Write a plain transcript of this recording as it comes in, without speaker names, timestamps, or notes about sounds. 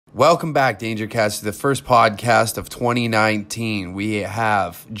Welcome back, Danger Cats, to the first podcast of 2019. We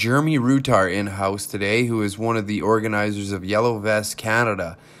have Jeremy Rutar in-house today, who is one of the organizers of Yellow Vest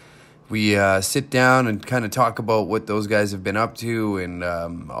Canada. We sit down and kind of talk about what those guys have been up to and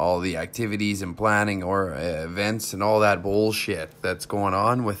all the activities and planning or events and all that bullshit that's going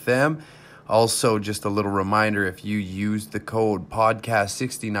on with them. Also, just a little reminder, if you use the code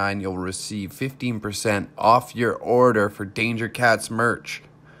PodCast69, you'll receive 15% off your order for Danger Cats merch.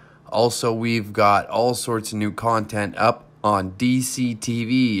 Also, we've got all sorts of new content up on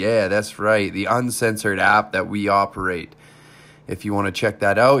DCTV. Yeah, that's right, the uncensored app that we operate. If you want to check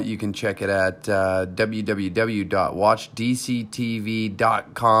that out, you can check it at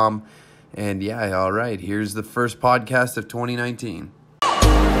www.watchdctv.com. And yeah, all right, here's the first podcast of 2019.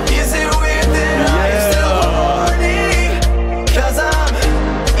 Is it weird that I'm still horny? 'Cause I'm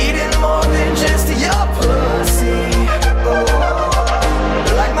eating more than just your pussy.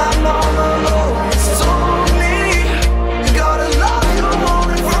 Oh, like my mama always told me, you gotta love your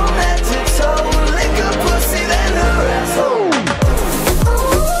woman from head to toe. Lick a pussy, then her asshole.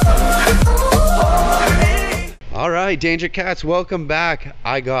 All right, Danger Cats, welcome back.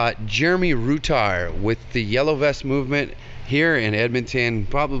 I got Jeremy Rutar with the Yellow Vest movement here in Edmonton.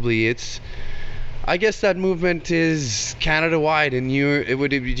 I guess that movement is Canada-wide, and you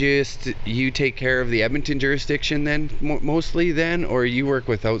take care of the Edmonton jurisdiction then, mostly then, or you work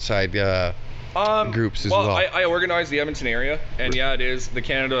with outside groups as well? Well, I organize the Edmonton area, and yeah, it is the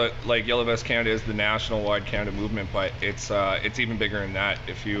Canada, like Yellow Vest Canada is the national-wide Canada movement, but it's even bigger than that.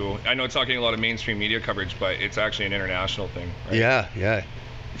 I know it's not getting a lot of mainstream media coverage, but it's actually an international thing. Right? Yeah. You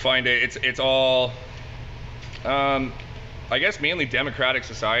find it's all. I guess mainly democratic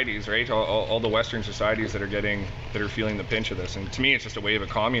societies, right? All the Western societies that are feeling the pinch of this, and to me, it's just a wave of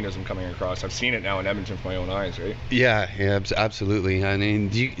communism coming across. I've seen it now in Edmonton with my own eyes, right? Yeah, absolutely. I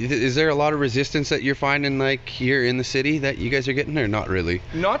mean, is there a lot of resistance that you're finding, like here in the city, that you guys are getting, or not really?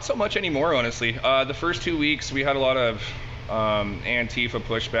 Not so much anymore, honestly. The first 2 weeks, we had a lot of Antifa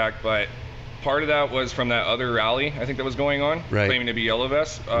pushback, but part of that was from that other rally, I think, that was going on, right, claiming to be Yellow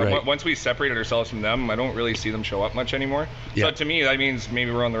Vest. Right. Once we separated ourselves from them, I don't really see them show up much anymore. Yeah. So to me, that means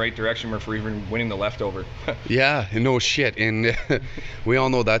maybe we're on the right direction for even winning the leftover. Yeah, no shit. And we all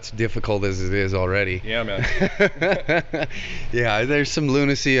know that's difficult as it is already. Yeah, man. Yeah, there's some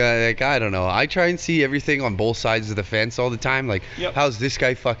lunacy. I don't know. I try and see everything on both sides of the fence all the time. Like, yep, how's this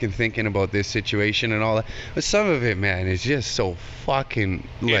guy fucking thinking about this situation and all that? But some of it, man, is just so fucking,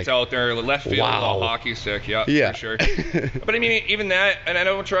 like, it's out there, left field, wow, a hockey stick. Yeah, yeah, for sure. But I mean, even that, and I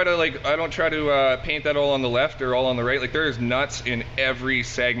don't try to paint that all on the left or all on the right. Like, there is nuts in every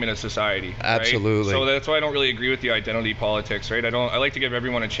segment of society. Absolutely. Right? So that's why I don't really agree with the identity politics, right? I like to give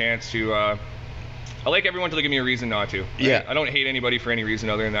everyone a chance to. I like everyone to give me a reason not to. Right? Yeah. I don't hate anybody for any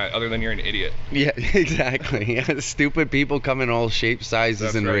reason other than you're an idiot. Yeah, exactly. Yeah, stupid people come in all shapes, sizes,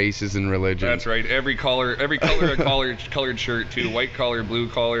 That's and right, races and religions. That's right. Every color a colored shirt too. White collar, blue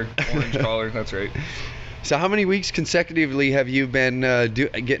collar, orange collar. That's right. So how many weeks consecutively have you been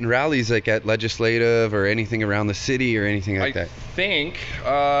getting rallies, like at legislative or anything around the city or anything like that? I think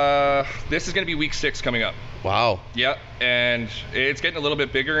this is going to be week 6 coming up. Wow. Yeah, and it's getting a little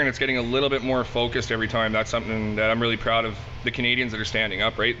bit bigger and it's getting a little bit more focused every time. That's something that I'm really proud of the Canadians that are standing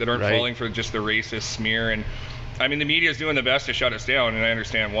up, right? That aren't falling for just the racist smear. And I mean, the media is doing the best to shut us down, and I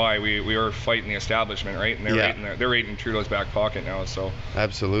understand why. We are fighting the establishment, right? And they're right in Trudeau's back pocket now. So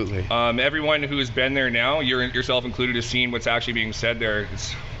absolutely. Everyone who has been there now, yourself included, has seen what's actually being said there.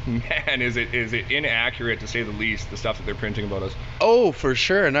 Man, is it inaccurate, to say the least, the stuff that they're printing about us. Oh, for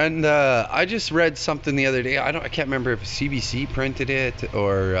sure. And I just read something the other day. I can't remember if CBC printed it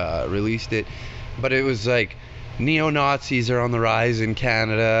or released it, but it was like neo-Nazis are on the rise in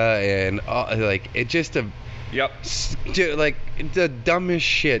Canada, and like it just Yep. Like the dumbest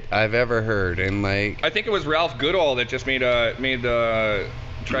shit I've ever heard. And like, I think it was Ralph Goodall that just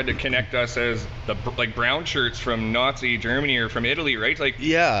tried to connect us as the brown shirts from Nazi Germany or from Italy, right? Like,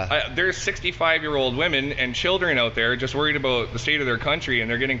 yeah, there's 65-year-old women and children out there just worried about the state of their country, and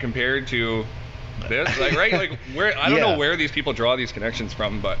they're getting compared to this, like, right? Like, I don't know where these people draw these connections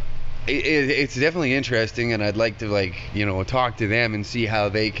from, but it's definitely interesting, and I'd like to talk to them and see how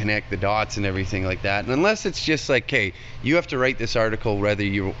they connect the dots and everything like that. And unless it's just like, hey, you have to write this article whether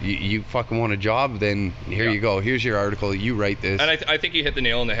you fucking want a job, then here you go, here's your article, you write this. And I think you hit the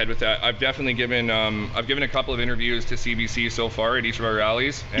nail on the head with that. I've definitely given a couple of interviews to CBC so far at each of our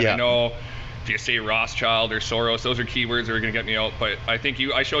rallies, and I know if you say Rothschild or Soros, those are keywords that are going to get me out. But I think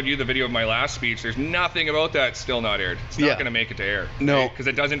I showed you the video of my last speech. There's nothing about that still not aired. It's not going to make it to air. No. Because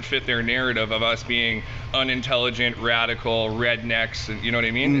it doesn't fit their narrative of us being unintelligent, radical, rednecks, and you know what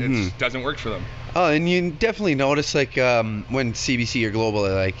I mean? Mm-hmm. It doesn't work for them. Oh, and you definitely notice, like, when CBC or Global,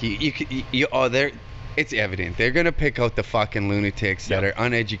 like, it's evident they're gonna pick out the fucking lunatics that are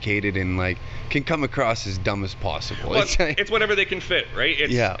uneducated and like can come across as dumb as possible. Well, it's whatever they can fit, right?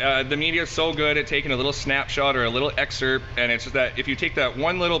 It's, the media is so good at taking a little snapshot or a little excerpt, and it's just that if you take that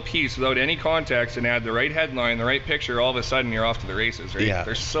one little piece without any context and add the right headline, the right picture, all of a sudden you're off to the races, right? Yeah.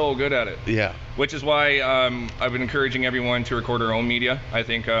 They're so good at it. Yeah. Which is why I've been encouraging everyone to record our own media. I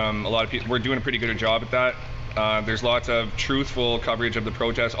think a lot of people, we're doing a pretty good job at that. There's lots of truthful coverage of the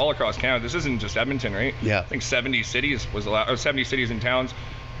protests all across Canada. This isn't just Edmonton, right? Yeah. I think 70 cities was allowed, or 70 cities and towns.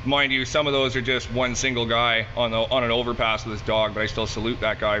 Mind you, some of those are just one single guy on an overpass with his dog, but I still salute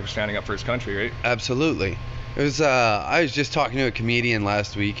that guy for standing up for his country, right? Absolutely. It was. I was just talking to a comedian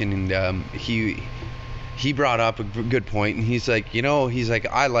last week, and he brought up a good point, and he's like,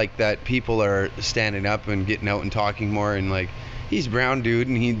 I like that people are standing up and getting out and talking more, and like, he's a brown dude,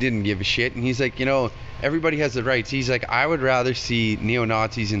 and he didn't give a shit, and he's like, everybody has the rights. He's like, I would rather see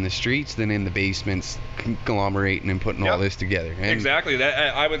neo-Nazis in the streets than in the basements conglomerating and putting all this together. And exactly.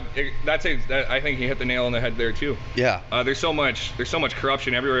 I think he hit the nail on the head there too. Yeah. There's so much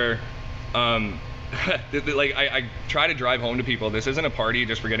corruption everywhere. Like I try to drive home to people, this isn't a party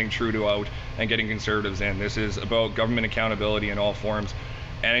just for getting Trudeau out and getting conservatives in. This is about government accountability in all forms.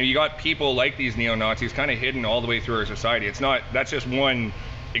 And you got people like these neo-Nazis kind of hidden all the way through our society. That's just one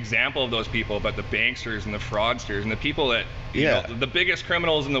example of those people, but the banksters and the fraudsters and the people that the biggest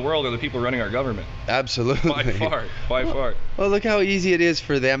criminals in the world are the people running our government. Absolutely. By far. Well, look how easy it is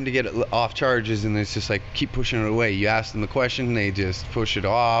for them to get off charges, and it's just like keep pushing it away. You ask them the question, they just push it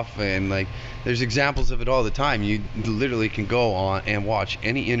off, and like there's examples of it all the time. You literally can go on and watch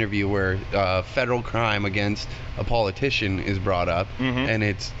any interview where federal crime against a politician is brought up, and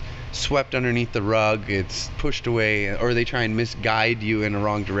it's swept underneath the rug, it's pushed away, or they try and misguide you in the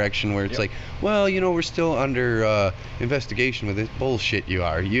wrong direction where it's like, well, we're still under investigation with this bullshit you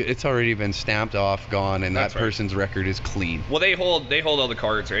are. It's already been stamped off, gone, and that person's record is clean. Well, they hold all the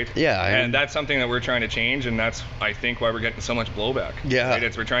cards, right? Yeah. And that's something that we're trying to change, and that's, I think, why we're getting so much blowback. Yeah.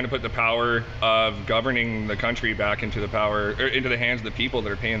 Right? We're trying to put the power of governing the country back into the hands of the people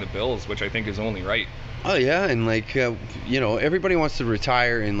that are paying the bills, which I think is only right. Oh yeah, and like everybody wants to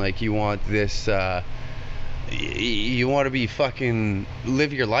retire, and like you want this you want to be fucking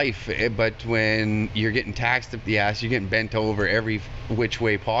live your life, but when you're getting taxed up the ass, you're getting bent over every which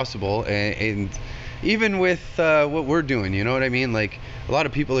way possible, and even with what we're doing, you know what I mean? Like a lot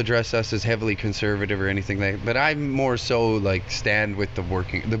of people address us as heavily conservative or anything like that, but I'm more so like stand with the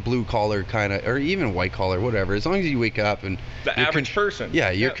blue collar kind of, or even white collar, whatever. As long as you wake up and the average person.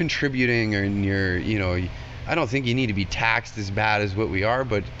 Yeah, you're contributing, and you're, I don't think you need to be taxed as bad as what we are,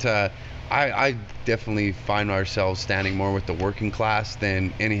 but I definitely find ourselves standing more with the working class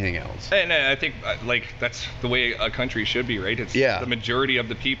than anything else. And I think like that's the way a country should be, right? It's the majority of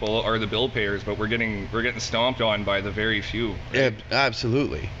the people are the bill payers, but we're getting stomped on by the very few. Right? Yeah,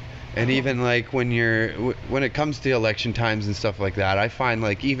 absolutely. And even like when it comes to election times and stuff like that, I find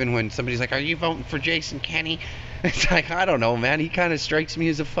like even when somebody's like, "Are you voting for Jason Kenney?" It's like, I don't know, man. He kind of strikes me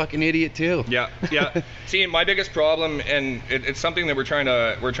as a fucking idiot too. Yeah. See, my biggest problem, and it's something that we're trying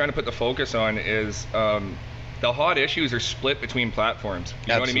to put the focus on, is the hot issues are split between platforms.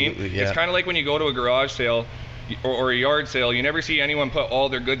 You know what I mean? Yeah. It's kind of like when you go to a garage sale or a yard sale, you never see anyone put all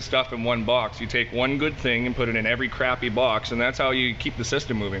their good stuff in one box. You take one good thing and put it in every crappy box, and that's how you keep the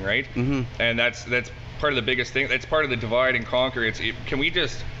system moving, right? Mm-hmm. And that's part of the biggest thing. That's part of the divide and conquer. Can we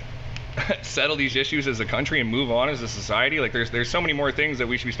just settle these issues as a country and move on as a society? Like there's so many more things that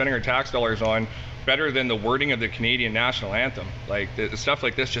we should be spending our tax dollars on, better than the wording of the Canadian national anthem. Like the stuff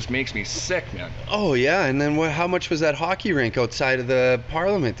like this just makes me sick, man. Oh yeah, and then how much was that hockey rink outside of the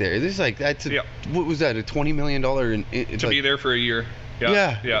Parliament there? This is like what was that, a $20 million to be there for a year?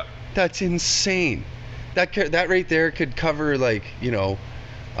 Yeah. That's insane. That right there could cover like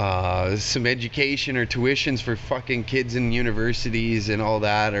some education or tuitions for fucking kids in universities and all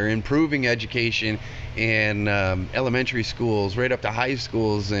that, or improving education in elementary schools right up to high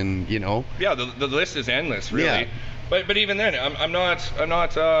schools, and the list is endless, really. Yeah. But even then, I'm not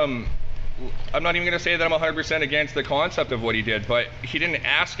even going to say that I'm 100% against the concept of what he did, but he didn't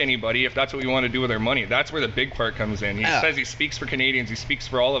ask anybody if that's what we want to do with our money. That's where the big part comes in. He says he speaks for Canadians, he speaks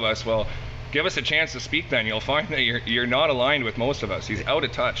for all of us. Well, give us a chance to speak then. You'll find that you're not aligned with most of us. He's out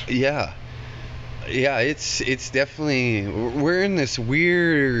of touch. Yeah. Yeah, it's definitely, we're in this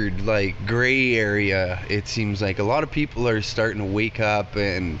weird like gray area. It seems like a lot of people are starting to wake up,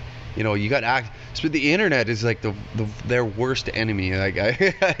 and you know, you got so the internet is like their worst enemy. Like,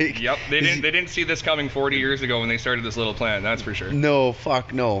 yep, they didn't see this coming 40 years ago when they started this little plan. That's for sure. No,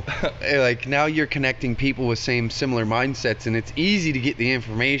 fuck no. Like, now you're connecting people with similar mindsets, and it's easy to get the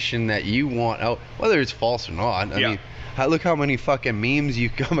information that you want out, whether it's false or not. I mean, look how many fucking memes you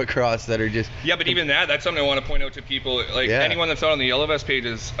come across that are just... Yeah, but even that's something I want to point out to people. Like, anyone that's not on the Yellow Vest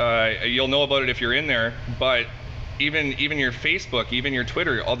pages, you'll know about it if you're in there, but even your Facebook, even your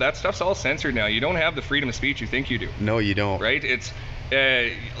Twitter, all that stuff's all censored now. You don't have the freedom of speech you think you do. No, you don't. Right? It's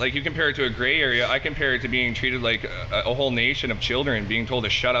like, you compare it to a gray area. I compare it to being treated like a whole nation of children being told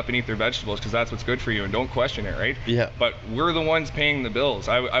to shut up and eat their vegetables because that's what's good for you and don't question it, right? Yeah. But we're the ones paying the bills.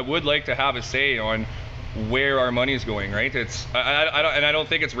 I would like to have a say on where our money is going, right? I don't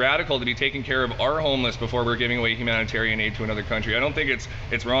think it's radical to be taking care of our homeless before we're giving away humanitarian aid to another country. I don't think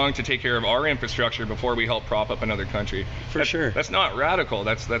it's wrong to take care of our infrastructure before we help prop up another country. Sure. That's not radical.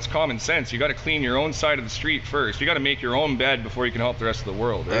 That's common sense. You got to clean your own side of the street first. You got to make your own bed before you can help the rest of the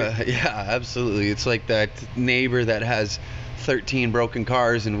world, right? Yeah, absolutely. It's like that neighbor that has 13 broken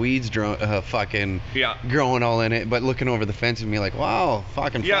cars and weeds fucking growing all in it, but looking over the fence and be like, wow,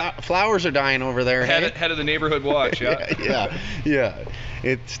 fucking flowers are dying over there. Head of the neighborhood watch. Yeah.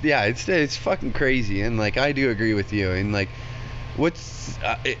 It's fucking crazy, and like, I do agree with you. And like,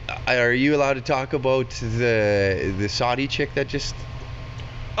 are you allowed to talk about the Saudi chick that just...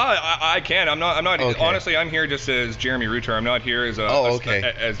 I can. I'm not. Okay. Honestly, I'm here just as Jeremy Rutar. I'm not here as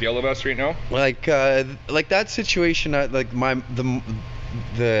as Yellow Vest right now. Like that situation. Like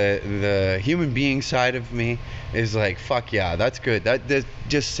the human being side of me is like, fuck yeah, that's good. That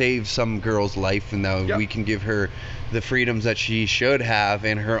just saves some girl's life, and now we can give her the freedoms that she should have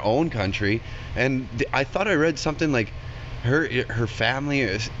in her own country. And I thought I read something like her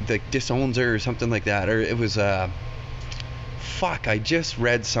family like disowns her or something like that, or it was fuck, I just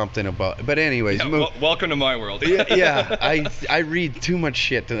read something about, but anyways, welcome to my world. I read too much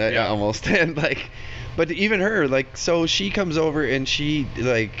shit almost, and like, but even her, like, so she comes over and she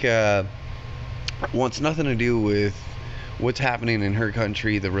like wants nothing to do with what's happening in her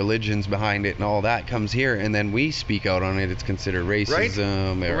country, the religions behind it and all that, comes here, and then we speak out on it. It's considered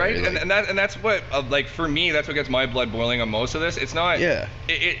racism, right? Like, and that's what like, for me, that's what gets my blood boiling on most of this. It's not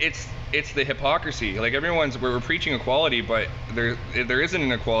it's the hypocrisy. Like, we're preaching equality, but there isn't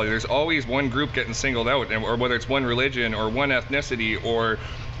an equality. There's always one group getting singled out, or whether it's one religion or one ethnicity or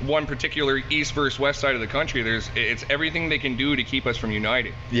one particular east versus west side of the country. It's everything they can do to keep us from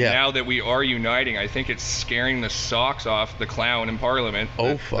uniting. Now that we are uniting, I think it's scaring the socks off the clown in Parliament.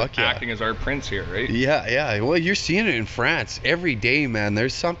 Acting as our prince here, right? Yeah. Well, you're seeing it in France every day, man.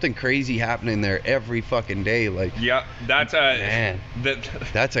 There's something crazy happening there every fucking day. Like, that's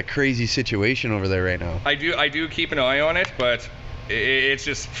that's a crazy situation over there right now. I do keep an eye on it, but it's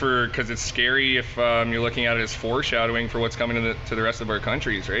just because it's scary if you're looking at it as foreshadowing for what's coming to the rest of our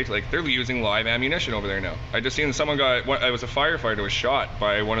countries, right? Like, they're using live ammunition over there now. I just seen someone it was a firefighter was shot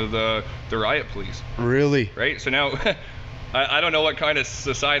by one of the riot police. Really? Right? So now I don't know what kind of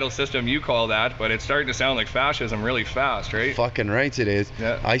societal system you call that, but it's starting to sound like fascism really fast, right? Fucking right it is.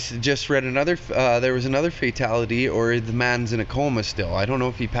 Yeah. I just read another, there was another fatality, or the man's in a coma still. I don't know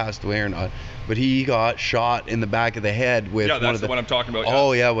if he passed away or not, but he got shot in the back of the head with one of the... one I'm talking about.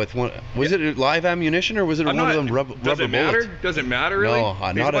 Oh yeah, with one. Was it live ammunition, or was it one of them rubber bullets? Does it matter really?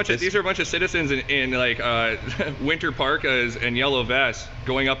 No, these are a bunch of citizens in like winter parkas and yellow vests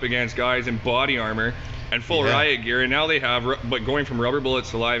going up against guys in body armor and full riot gear, and now they have, but going from rubber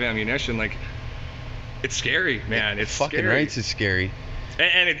bullets to live ammunition, like, it's scary, man. It's fucking scary. Right, it's scary.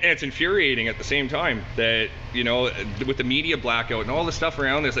 And it's infuriating at the same time that, you know, with the media blackout and all the stuff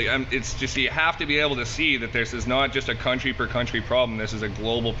around this, like, it's just, you have to be able to see that this is not just a country per country problem. This is a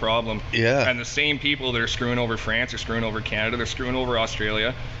global problem. Yeah. And the same people that are screwing over France are screwing over Canada. They're screwing over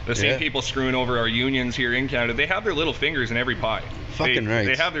Australia. The same people screwing over our unions here in Canada. They have their little fingers in every pie. Fucking right.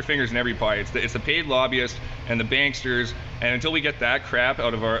 They have their fingers in every pie. It's the paid lobbyists and the banksters. And until we get that crap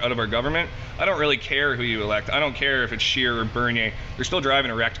out of our government, I don't really care who you elect. I don't care if it's Scheer or Bernier. They're still driving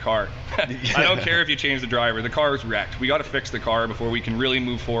a wrecked car. I don't care if you change the driver. The car is wrecked. We got to fix the car before we can really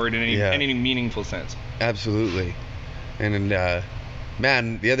move forward in any meaningful sense. Absolutely. And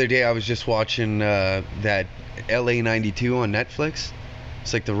man, the other day I was just watching that LA 92 on Netflix.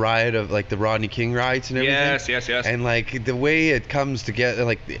 It's like the riot of, like, the Rodney King riots and everything. Yes. And like the way it comes together,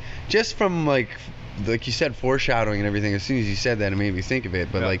 like, just from like you said, foreshadowing and everything. As soon as you said that, it made me think of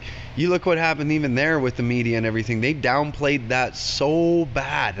it. But like, you look what happened even there with the media and everything. They downplayed that so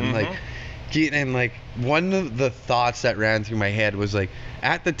bad, and like, And like one of the thoughts that ran through my head was like,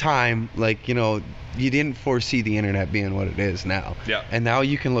 at the time, like, you know, you didn't foresee the internet being what it is now. Yeah. And now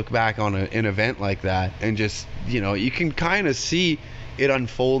you can look back on an event like that and just, you know, you can kind of see it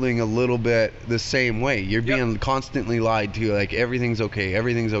unfolding a little bit the same way. You're being constantly lied to, like everything's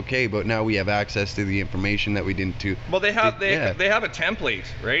okay, but now we have access to the information that we didn't to. Well, they have a template,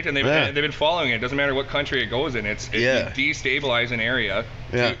 right? And they've been following it. It doesn't matter what country it goes in. It's you destabilize an area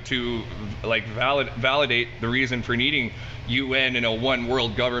to like validate the reason for needing UN and a one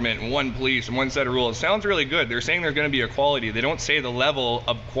world government and one police and one set of rules. Sounds really good. They're saying there's going to be equality. They don't say the level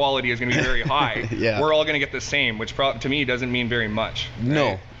of quality is going to be very high. We're all going to get the same, which to me doesn't mean very much. Right?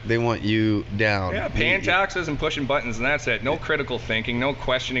 No, they want you down. Yeah, paying taxes and pushing buttons, and that's it. No critical thinking, no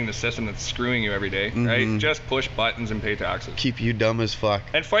questioning the system that's screwing you every day, right? Just push buttons and pay taxes. Keep you dumb as fuck.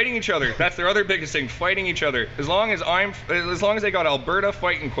 And fighting each other. That's their other biggest thing, fighting each other. As long as they got Alberta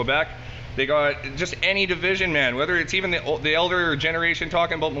fighting Quebec, they got just any division, man, whether it's even the elder generation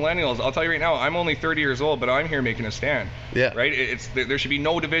talking about millennials. I'll tell you right now, I'm only 30 years old, but I'm here making a stand. Yeah. Right? There should be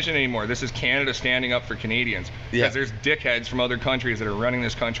no division anymore. This is Canada standing up for Canadians. Because there's dickheads from other countries that are running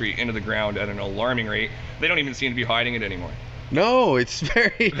this country into the ground at an alarming rate. They don't even seem to be hiding it anymore. No, it's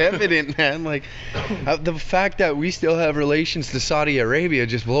very evident, man. Like, the fact that we still have relations to Saudi Arabia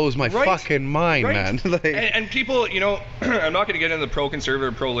just blows my fucking mind, man. Like, and people, you know, I'm not going to get into the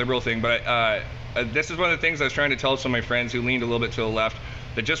pro-conservative, pro-liberal thing, but this is one of the things I was trying to tell some of my friends who leaned a little bit to the left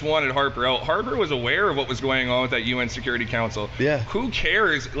that just wanted Harper out. Harper was aware of what was going on with that UN Security Council. Yeah. Who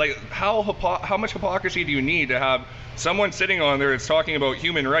cares? Like, how much hypocrisy do you need to have someone sitting on there that's talking about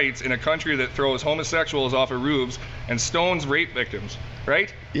human rights in a country that throws homosexuals off of roofs and stones rape victims,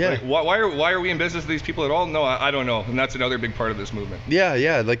 right? Yeah. Like, why are we in business with these people at all? No, I don't know, and that's another big part of this movement.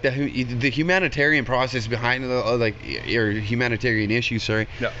 Yeah, like the humanitarian process behind or humanitarian issue. Sorry.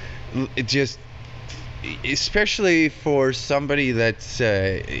 Yeah. It just, especially for somebody that's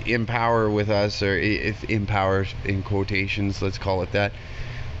in power with us, or if in power in quotations, let's call it that,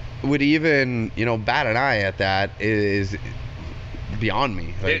 would even, you know, bat an eye at that is beyond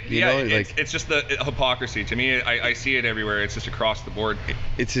me. Like, it's just the hypocrisy. To me, I see it everywhere. It's just across the board.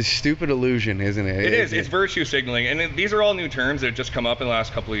 It's a stupid illusion, isn't it? It is. It's virtue signaling. And these are all new terms that have just come up in the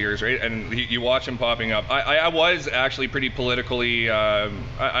last couple of years, right? And you watch them popping up. I was actually pretty politically,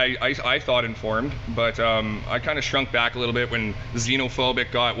 I thought informed, but I kind of shrunk back a little bit when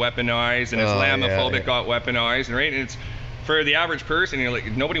xenophobic got weaponized and Islamophobic got weaponized, right? And it's, for the average person, you're like,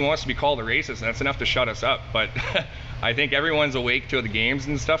 nobody wants to be called a racist, and that's enough to shut us up. But I think everyone's awake to the games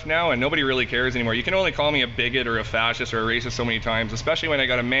and stuff now, and nobody really cares anymore. You can only call me a bigot or a fascist or a racist so many times, especially when I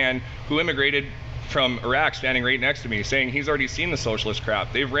got a man who immigrated from Iraq standing right next to me saying he's already seen the socialist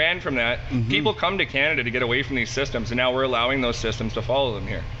crap. They've ran from that. People come to Canada to get away from these systems, and now we're allowing those systems to follow them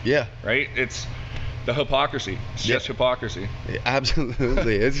here. Yeah. Right? It's the hypocrisy. It's just hypocrisy.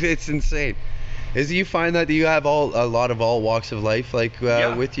 Absolutely. It's insane. Is you find that you have a lot of all walks of life, like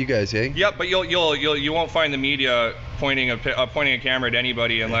with you guys, eh? Yeah, but you won't find the media pointing a camera at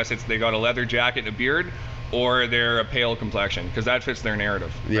anybody unless they got a leather jacket and a beard, or they're a pale complexion, because that fits their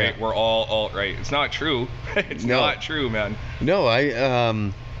narrative. Right? We're all alt-right. It's not true. It's not true, man. No,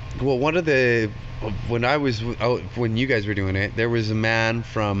 well, one of the, when you guys were doing it, there was a man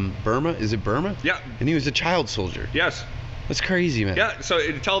from Burma. Is it Burma? Yeah. And he was a child soldier. Yes. That's crazy, man. Yeah, so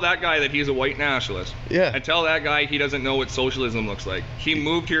tell that guy that he's a white nationalist. Yeah. And tell that guy he doesn't know what socialism looks like. He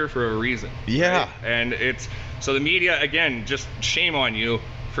moved here for a reason. Yeah. Right? And so the media, again, just shame on you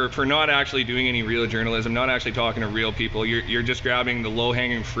for not actually doing any real journalism, not actually talking to real people. You're just grabbing the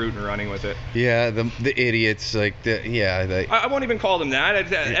low-hanging fruit and running with it. Yeah, the idiots, like I won't even call them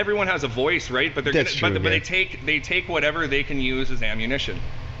that. Everyone has a voice, right? But they take whatever they can use as ammunition.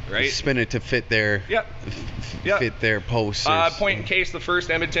 Right? Spin it to fit their fit their posts. Point in case, the first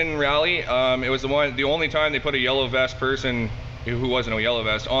Edmonton rally, it was the only time they put a yellow vest person who wasn't a yellow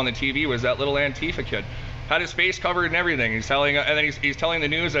vest on the TV was that little Antifa kid. Had his face covered and everything. He's telling the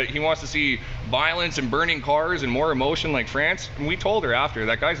news that he wants to see violence and burning cars and more emotion like France. And we told her after,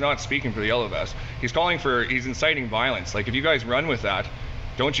 that guy's not speaking for the yellow vest. He's inciting violence. Like, if you guys run with that,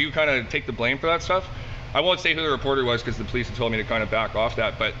 don't you kind of take the blame for that stuff? I won't say who the reporter was because the police have told me to kind of back off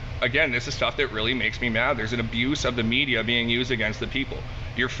that. But again, this is stuff that really makes me mad. There's an abuse of the media being used against the people.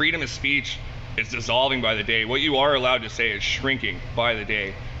 Your freedom of speech is dissolving by the day. What you are allowed to say is shrinking by the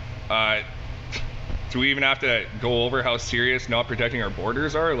day. Do we even have to go over how serious not protecting our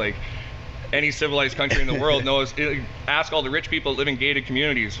borders are? Like, any civilized country in the world knows. Ask all the rich people that live in gated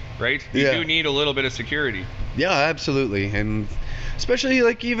communities, right? You do need a little bit of security. Yeah, absolutely. And especially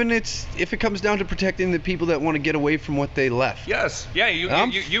like even if it comes down to protecting the people that want to get away from what they left. Yes. Yeah, you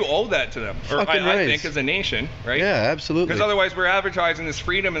owe that to them. Or I think as a nation, right? Yeah, absolutely. Because otherwise we're advertising this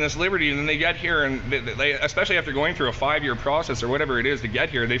freedom and this liberty, and then they get here and they especially after going through a 5-year process or whatever it is to get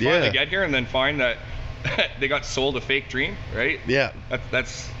here, they finally get here and then find that they got sold a fake dream, right? Yeah.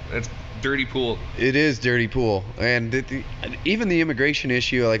 That's dirty pool. It is dirty pool. And even the immigration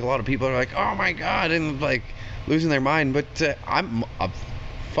issue, like a lot of people are like, oh my God, and like losing their mind. But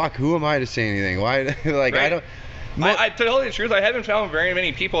fuck, who am I to say anything? Why? Like, right. I to tell you the truth, I haven't found very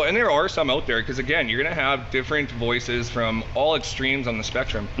many people, and there are some out there, because again, you're going to have different voices from all extremes on the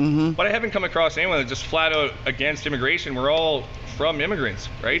spectrum. Mm-hmm. But I haven't come across anyone that's just flat out against immigration. We're all from immigrants,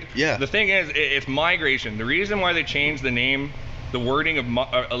 right? Yeah. The thing is, it's migration. The reason why they changed the name, the wording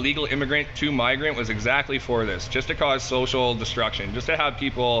of illegal immigrant to migrant was exactly for this, just to cause social destruction, just to have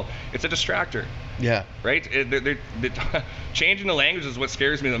people, it's a distractor. Yeah. Right? Changing the language is what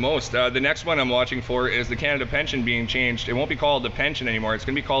scares me the most. The next one I'm watching for is the Canada pension being changed. It won't be called a pension anymore. It's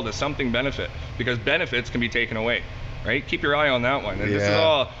going to be called a something benefit, because benefits can be taken away. Right? Keep your eye on that one. Yeah. This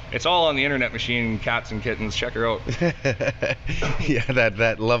is it's all on the internet machine, Cats and Kittens. Check her out. Yeah,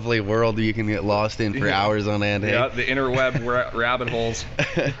 that lovely world you can get lost in for hours on end. Yeah, the interweb rabbit holes.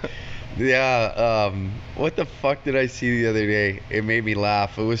 Yeah, what the fuck did I see the other day? It made me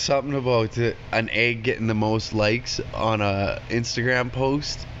laugh. It was something about an egg getting the most likes on a Instagram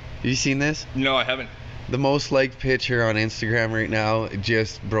post. Have you seen this? No, I haven't. The most liked picture on Instagram right now, it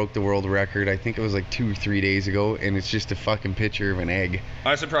just broke the world record. I think it was like 2 or 3 days ago, and it's just a fucking picture of an egg.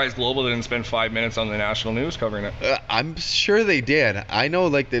 I'm surprised Global didn't spend 5 minutes on the national news covering it. I'm sure they did. I know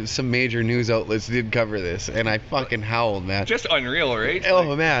like some major news outlets did cover this, and I fucking howled, man. Just unreal, right?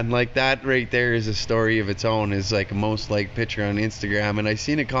 Oh man, like that right there is a story of its own. Is like a most liked picture on Instagram, and I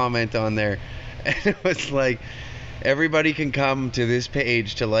seen a comment on there, and it was like, everybody can come to this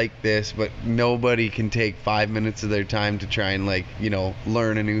page to like this, but nobody can take 5 minutes of their time to try and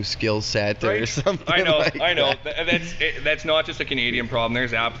learn a new skill set or something. I know. That's not just a Canadian problem.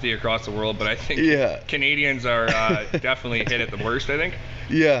 There's apathy across the world, but I think Canadians are definitely hit it the worst, I think.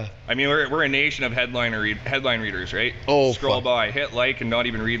 Yeah. I mean, we're a nation of headline readers, right? Oh, scroll by, hit like, and not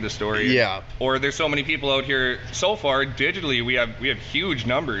even read the story. Yeah. Or there's so many people out here. So far, digitally, we have huge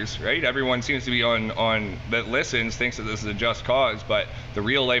numbers, right? Everyone seems to be on that listens, thinks that this is a just cause, but the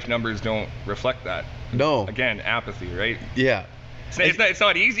real life numbers don't reflect that. No. Again, apathy, right? Yeah. It's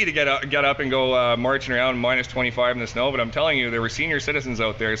not easy to get up and go marching around minus 25 in the snow, but I'm telling you, there were senior citizens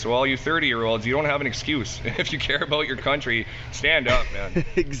out there, so all you 30-year-olds, you don't have an excuse. If you care about your country, stand up, man.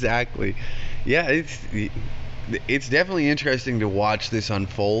 Exactly. Yeah, it's definitely interesting to watch this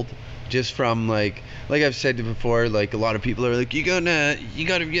unfold, just from like I've said before, like a lot of people are like, you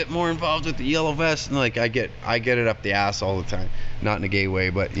gotta get more involved with the yellow vest, and like I get it up the ass all the time, not in a gay way,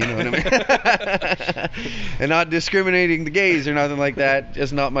 but you know what I mean. And not discriminating the gays or nothing like that,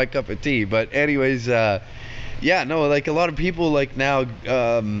 just not my cup of tea. But anyways, yeah, no, like a lot of people like now,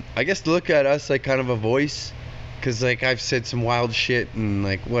 I guess look at us like kind of a voice, because like I've said some wild shit and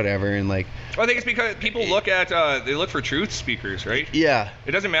like whatever, and like I think it's because people look for truth speakers, right? Yeah.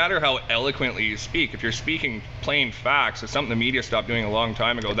 It doesn't matter how eloquently you speak. If you're speaking plain facts, it's something the media stopped doing a long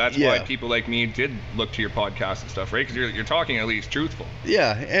time ago. That's why people like me did look to your podcast and stuff, right? Because you're talking at least truthful.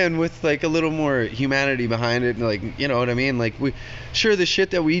 Yeah, and with like a little more humanity behind it, and like, you know what I mean? Like the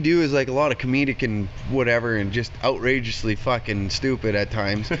shit that we do is like a lot of comedic and whatever, and just outrageously fucking stupid at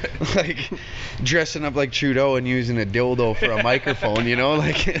times. Like dressing up like Trudeau and using a dildo for a microphone, you know?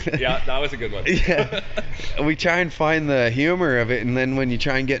 Like yeah, that was a good one. Yeah. We try and find the humor of it, and then when you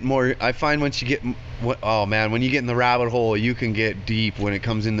try and get more, I find once you get when you get in the rabbit hole, you can get deep when it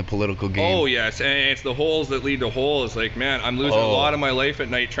comes in the political game. Oh yes, and it's the holes that lead to holes. Like, man, I'm losing a lot of my life at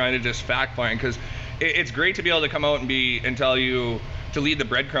night trying to just fact find, because it's great to be able to come out and tell you, to lead the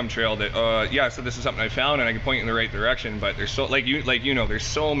breadcrumb trail that so this is something I found and I can point you in the right direction, but there's so there's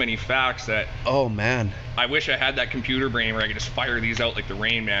so many facts that I wish I had that computer brain where I could just fire these out like the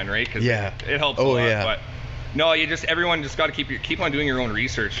Rain Man, right? Because it helps a lot. But no, everyone just got to keep on doing your own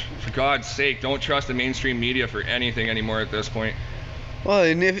research. For God's sake, don't trust the mainstream media for anything anymore at this point. Well,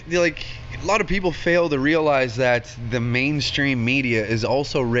 and if a lot of people fail to realize that the mainstream media is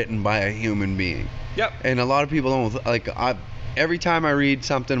also written by a human being. Yep. And a lot of people don't every time I read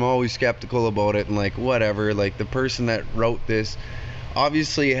something, I'm always skeptical about it, and like whatever, like the person that wrote this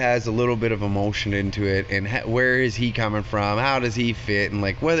obviously has a little bit of emotion into it, and where is he coming from, how does he fit, and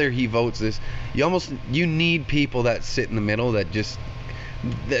like whether he votes this, you need people that sit in the middle that just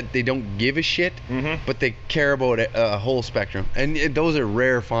that they don't give a shit, but they care about a whole spectrum, and those are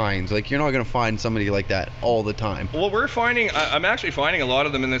rare finds. Like, you're not gonna find somebody like that all the time. Well, I'm actually finding a lot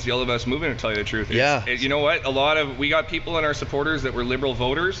of them in this Yellow Vest movement, to tell you the truth. You know what? We got people in our supporters that were Liberal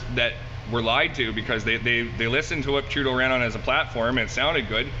voters that were lied to because they listened to what Trudeau ran on as a platform and it sounded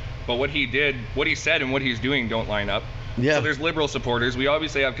good, but what he said and what he's doing don't line up. Yeah. So there's Liberal supporters. We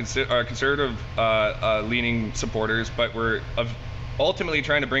obviously have conservative leaning supporters, but we're ultimately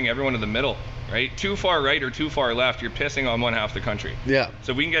trying to bring everyone to the middle, right? Too far right or too far left, you're pissing on one half the country. Yeah.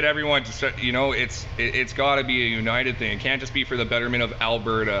 So we can get everyone to, it's got to be a united thing. It can't just be for the betterment of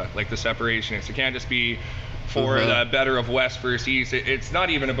Alberta, like the separationists. It can't just be for the better of West versus East. It's not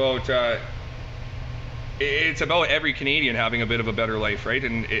even about. It's about every Canadian having a bit of a better life, right?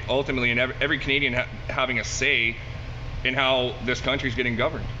 And ultimately, every Canadian having a say in how this country's getting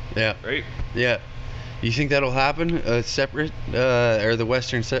governed. Yeah. Right. Yeah. You think that'll happen? Separate, or the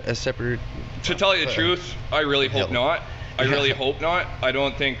Western separate? To tell you the truth, I really hope not. I really hope not. I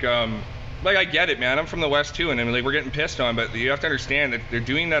don't think. I get it, man. I'm from the West too, and we're getting pissed on, but you have to understand that they're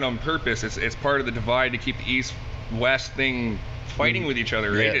doing that on purpose. It's part of the divide to keep the East-West thing fighting with each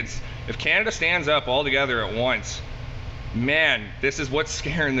other, right? Yeah. If Canada stands up all together at once, man, this is what's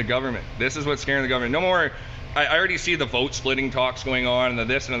scaring the government. No more. I already see the vote splitting talks going on and the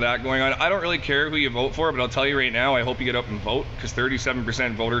this and the that going on. I don't really care who you vote for, but I'll tell you right now, I hope you get up and vote, because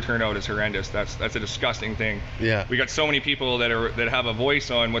 37% voter turnout is horrendous. That's a disgusting thing. Yeah. We got so many people that have a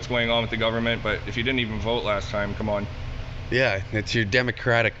voice on what's going on with the government, but if you didn't even vote last time, come on. Yeah, it's your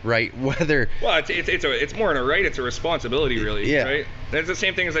democratic right. Whether it's more than a right, it's a responsibility, really. Yeah. Right. That's the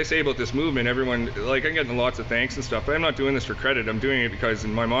same thing as I say about this movement. Everyone, like, I'm getting lots of thanks and stuff, but I'm not doing this for credit. I'm doing it because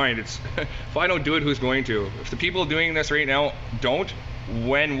in my mind, it's if I don't do it, who's going to? If the people doing this right now don't,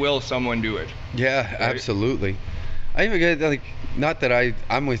 when will someone do it? Yeah, right? Absolutely. I even get, like, not that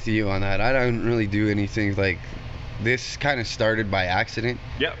I'm with you on that. I don't really do anything like this. Kind of started by accident.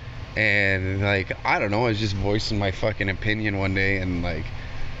 Yep. And, like, I don't know, I was just voicing my fucking opinion one day, and, like,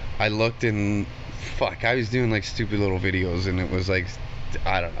 I looked and, I was doing, like, stupid little videos, and it was, like,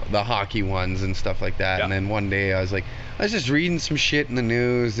 I don't know, the hockey ones and stuff like that. Yeah. And then one day I was just reading some shit in the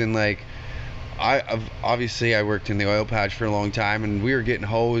news, and, like, obviously I worked in the oil patch for a long time, and we were getting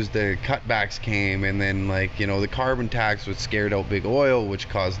hosed. The cutbacks came, and then, like, you know, the carbon tax was scared out big oil, which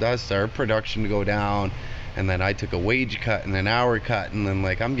caused our production to go down. And then I took a wage cut and an hour cut, and then,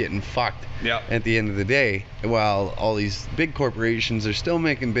 like, I'm getting fucked at the end of the day, while all these big corporations are still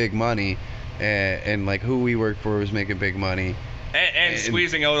making big money, and like, who we work for was making big money. And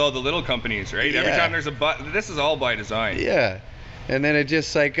squeezing out all the little companies, right? Yeah. Every time there's this is all by design. Yeah. And then it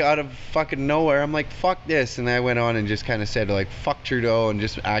just, like, out of fucking nowhere, I'm like, fuck this. And I went on and just kind of said, like, fuck Trudeau, and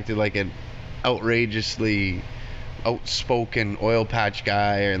just acted like an outrageously outspoken oil patch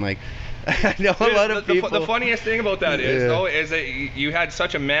guy, and, like, I know a lot of people. The funniest thing about that is that you had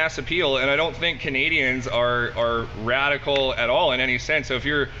such a mass appeal, and I don't think Canadians are radical at all in any sense. So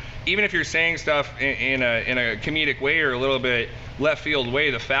even if you're saying stuff in a comedic way or a little bit left field way,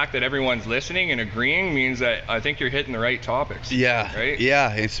 the fact that everyone's listening and agreeing means that I think you're hitting the right topics. Yeah. Right.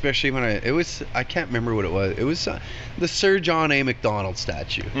 Yeah, especially when I can't remember what it was. It was the Sir John A. Macdonald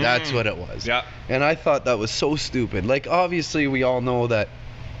statue. That's what it was. Yeah. And I thought that was so stupid. Like, obviously we all know that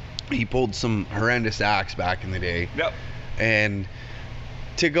he pulled some horrendous acts back in the day. Yep. And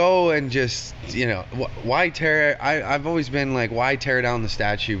to go and just, you know, why tear? I've always been like, why tear down the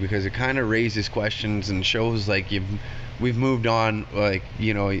statue? Because it kind of raises questions and shows, like, we've moved on, like,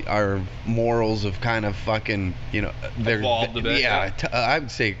 you know, our morals have kind of fucking, you know, they're evolved a bit. Yeah, I would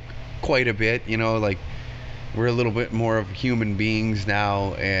say quite a bit. You know, like, we're a little bit more of human beings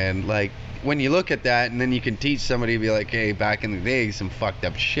now, and, like, when you look at that, and then you can teach somebody, be like, hey, back in the day, some fucked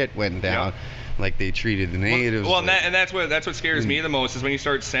up shit went down. Like, they treated the natives. Well, and that's what scares me the most, is when you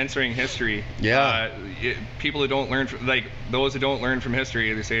start censoring history. Yeah. People who don't learn from, like, those who don't learn from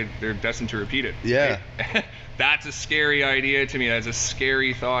history, they say they're destined to repeat it. Yeah. Right? That's a scary idea to me. That's a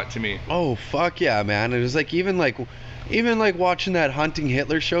scary thought to me. Oh, fuck yeah, man. It was like, even like watching that Hunting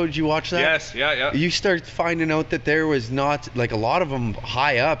Hitler show. Did you watch that? Yes, yeah. You start finding out that there was not, like, a lot of them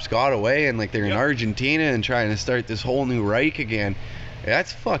high ups got away, and, like, they're in Argentina and trying to start this whole new Reich again.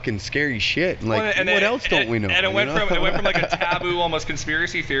 That's fucking scary shit. Like, what else don't we know? And it went from like a taboo, almost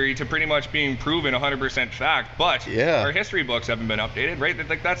conspiracy theory, to pretty much being proven 100% fact. But our history books haven't been updated, right?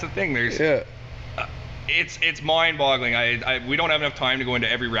 Like, that's the thing. It's mind-boggling. We don't have enough time to go into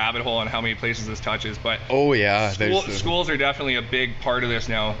every rabbit hole on how many places this touches, but schools are definitely a big part of this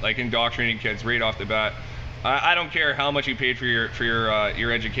now, like indoctrinating kids right off the bat. I don't care how much you paid for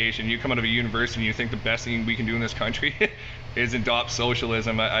your education. You come out of a university and you think the best thing we can do in this country is adopt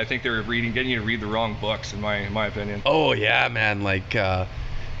socialism. I think they're getting you to read the wrong books, in my opinion. Oh yeah, man. Like,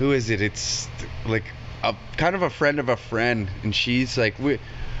 who is it? It's like kind of a friend of a friend, and she's like,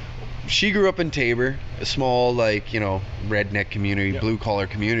 she grew up in Tabor, a small, like, you know, redneck community, blue collar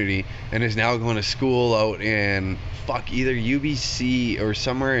community, and is now going to school out in either UBC or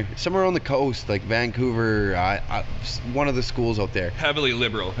somewhere on the coast, like Vancouver, one of the schools out there. Heavily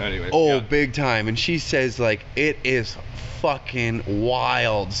liberal, anyway. Oh, big time. And she says, like, it is fucking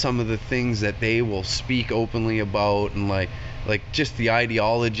wild, some of the things that they will speak openly about, and like just the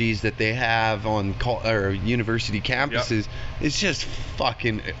ideologies that they have on university campuses. It's just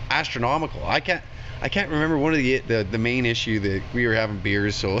fucking astronomical. I can't remember one of the main issue that we were having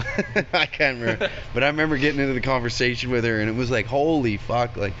beers, so I can't remember. But I remember getting into the conversation with her, and it was like, holy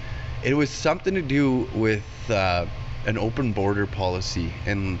fuck, like, it was something to do with an open border policy,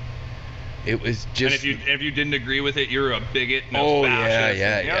 and it was just. And if you didn't agree with it, you're a bigot. And oh fascist,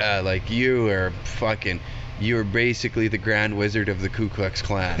 yeah. Like, you are basically the Grand Wizard of the Ku Klux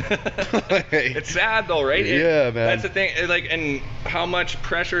Klan. It's sad though, right? Man. That's the thing. Like, and how much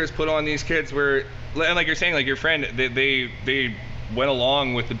pressure is put on these kids where, and like you're saying, like your friend, they went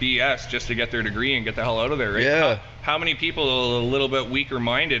along with the BS just to get their degree and get the hell out of there, right? Yeah. How many people a little bit weaker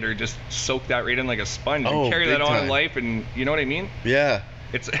minded or just soak that right in like a sponge and carry that on in life, and you know what I mean? Yeah.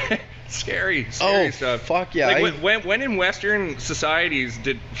 It's scary stuff. Fuck yeah. Like when in Western societies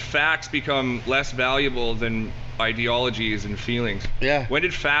did facts become less valuable than ideologies and feelings? Yeah. When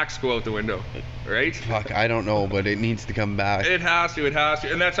did facts go out the window? Right? Fuck, I don't know, but it needs to come back. It has to.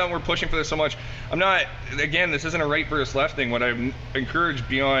 And that's how we're pushing for this so much. This isn't a right versus left thing. What I've encouraged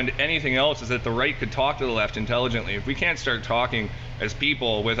beyond anything else is that the right could talk to the left intelligently. If we can't start talking as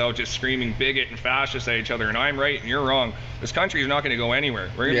people without just screaming bigot and fascist at each other and I'm right and you're wrong, this country is not going to go anywhere.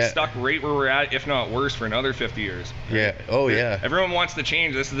 We're going to be stuck right where we're at, if not worse, for another 50 years. Yeah. Oh yeah. Everyone wants the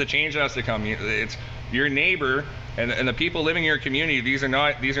change. This is the change that has to come. It's your neighbor and the people living in your community. These are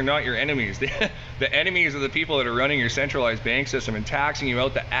not your enemies. The enemies are the people that are running your centralized bank system and taxing you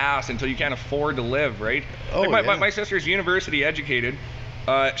out the ass until you can't afford to live, right? Oh, my sister's university educated.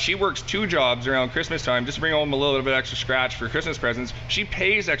 She works 2 jobs around Christmas time just to bring home a little bit of extra scratch for Christmas presents. She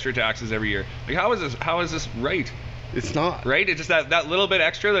pays extra taxes every year. Like, how is this right? It's not. Right? It's just that little bit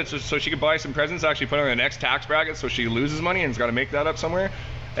extra that's just so she could buy some presents, actually put her in the next tax bracket so she loses money and has got to make that up somewhere.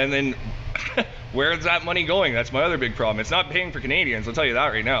 And then where's that money going? That's my other big problem. It's not paying for Canadians, I'll tell you that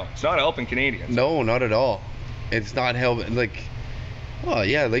right now. It's not helping Canadians. No, not at all. It's not helping. Like, well,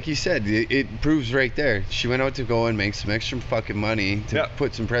 yeah, like you said, it proves right there. She went out to go and make some extra fucking money to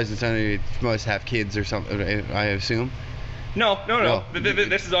put some presents on her. She must have kids or something, I assume. No.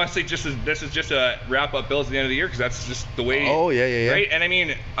 This is honestly just a wrap up bills at the end of the year because that's just the way. Oh yeah. Right, and I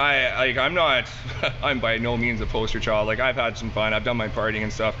mean, I'm by no means a poster child. Like, I've had some fun. I've done my partying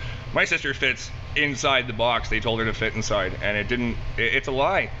and stuff. My sister fits inside the box they told her to fit inside, and it didn't. It's a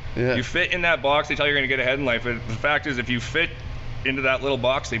lie. Yeah. You fit in that box they tell you you're gonna get ahead in life. But the fact is, if you fit into that little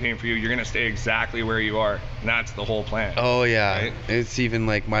box they paint for you, you're gonna stay exactly where you are, and that's the whole plan. Oh yeah, right? It's even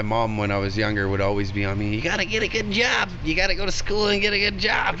like my mom when I was younger would always be on me. You gotta get a good job. You gotta go to school and get a good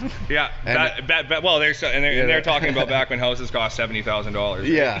job. Yeah, well, they're talking about back when houses cost $70,000. Right?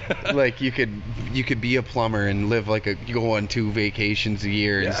 Yeah, like you could be a plumber and live like you go on 2 vacations a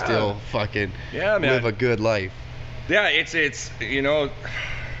year and still fucking live a good life. Yeah, it's you know.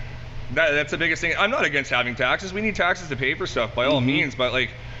 That's the biggest thing. I'm not against having taxes. We need taxes to pay for stuff by all means, but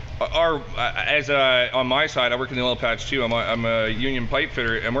like on my side, I work in the oil patch too. I'm a union pipe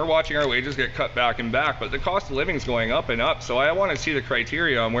fitter, and we're watching our wages get cut back and back, but the cost of living is going up and up. So I want to see the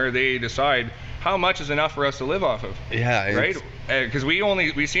criteria on where they decide how much is enough for us to live off of. Yeah, right. Because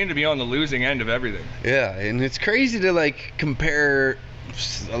we seem to be on the losing end of everything. Yeah, and it's crazy to like compare.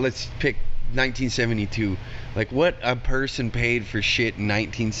 Let's pick 1972. Like, what a person paid for shit in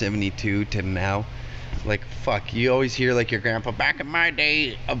 1972 to now. Like, fuck, you always hear like your grandpa, back in my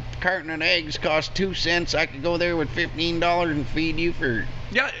day, a carton of eggs cost 2 cents. I could go there with $15 and feed you for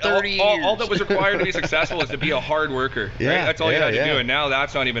 30 years. All that was required to be successful is to be a hard worker. Right? That's all you had to do, and now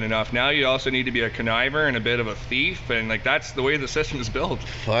that's not even enough. Now you also need to be a conniver and a bit of a thief, and like that's the way the system is built.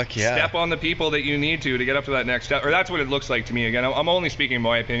 Fuck yeah. Step on the people that you need to get up to that next step, or that's what it looks like to me. Again, I'm only speaking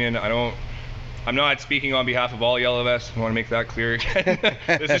my opinion. I'm not speaking on behalf of all Yellow Vests. I want to make that clear again.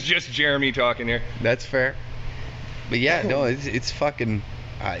 This is just Jeremy talking here. That's fair. But yeah, no, it's fucking,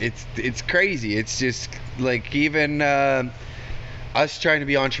 it's crazy. It's just like even us trying to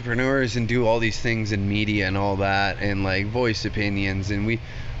be entrepreneurs and do all these things in media and all that, and like voice opinions, and we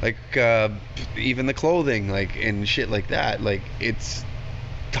like even the clothing, like, and shit like that, like it's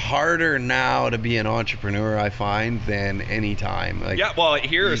harder now to be an entrepreneur, I find, than any time. Like, yeah, well,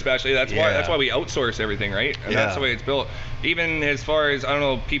 here especially, that's why we outsource everything, right? And that's the way it's built. Even as far as, I don't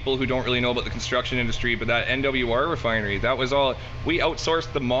know, people who don't really know about the construction industry, but that NWR refinery, that was all, we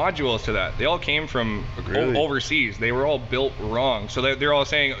outsourced the modules to that. They all came from overseas. They were all built wrong. So they're all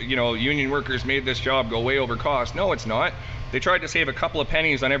saying, you know, union workers made this job go way over cost. No, it's not. They tried to save a couple of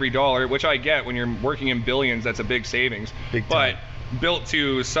pennies on every dollar, which I get. When you're working in billions, that's a big savings. Big time. But built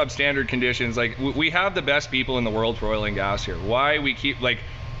to substandard conditions. Like, we have the best people in the world for oil and gas here. Why we keep,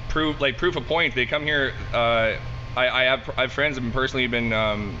 proof of point, they come here. I have friends that have personally been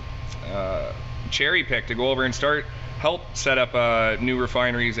cherry picked to go over and help set up new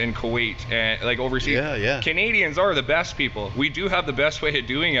refineries in Kuwait and like overseas. Canadians are the best people. We do have the best way of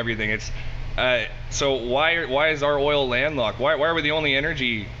doing everything. It's so why is our oil landlocked? Why are we the only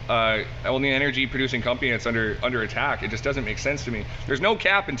energy producing company that's under attack? It just doesn't make sense to me. There's no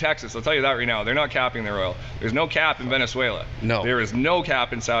cap in Texas, I'll tell you that right now. They're not capping their oil. There's no cap in Venezuela. No. There is no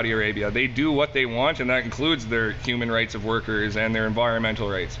cap in Saudi Arabia. They do what they want, and that includes their human rights of workers and their environmental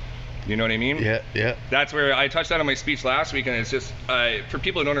rights. You know what I mean? Yeah. That's where I touched that on my speech last week, and it's just for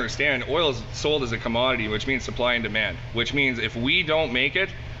people who don't understand, oil is sold as a commodity, which means supply and demand, which means if we don't make it,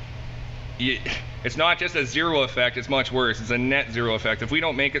 it's not just a zero effect, it's much worse. It's a net zero effect. If we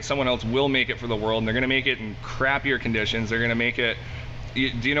don't make it, someone else will make it for the world, and they're going to make it in crappier conditions. They're going to make it, do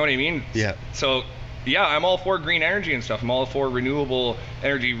you know what I mean? Yeah. So, yeah, I'm all for green energy and stuff. I'm all for renewable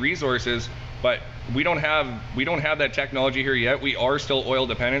energy resources, but we don't have that technology here yet. We are still oil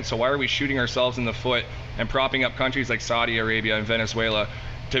dependent, so why are we shooting ourselves in the foot and propping up countries like Saudi Arabia and Venezuela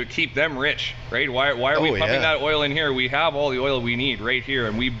to keep them rich, right? Why are we pumping that oil in here? We have all the oil we need right here,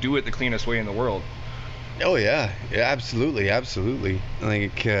 and we do it the cleanest way in the world. Oh yeah, absolutely.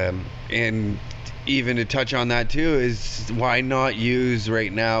 Like, and even to touch on that too is why not use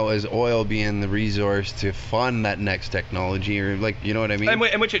right now as oil being the resource to fund that next technology, or like, you know what I mean?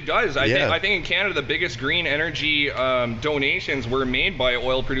 And which it does. I think in Canada the biggest green energy donations were made by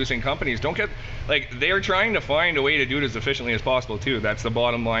oil producing companies. Don't get, like, they are trying to find a way to do it as efficiently as possible too. That's the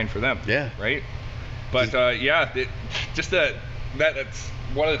bottom line for them. Yeah. Right. But that's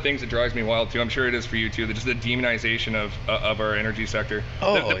one of the things that drives me wild too. I'm sure it is for you too. Just the demonization of our energy sector.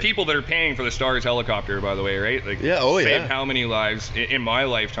 The people that are paying for the Stars helicopter, by the way, right? Like, saved how many lives in my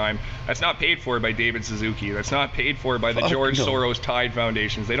lifetime? That's not paid for by David Suzuki. That's not paid for by the George Soros Tide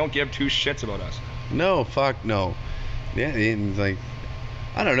Foundations. They don't give two shits about us. No, fuck no. Yeah, and like,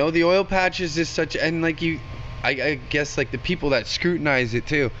 I don't know. The oil patch is just such, and like I guess like the people that scrutinize it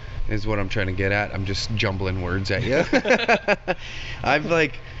too is what I'm trying to get at. I'm just jumbling words at you. I've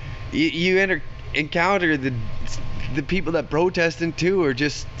like, you encounter the people that protesting too are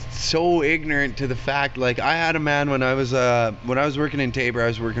just so ignorant to the fact. Like, I had a man when I was working in Tabor. I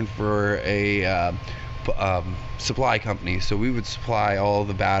was working for a supply company, so we would supply all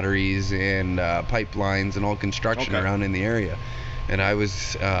the batteries and pipelines and all construction around in the area. And I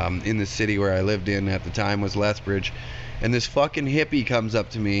was in the city where I lived in at the time was Lethbridge. And this fucking hippie comes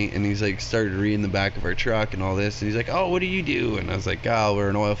up to me, and he's like, started reading the back of our truck and all this, and he's like, "Oh, what do you do?" And I was like, "Oh, we're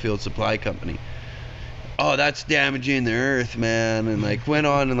an oil field supply company." "Oh, that's damaging the earth, man." And like went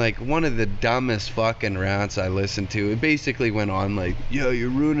on, and like one of the dumbest fucking rants I listened to. It basically went on like, "Yeah, you're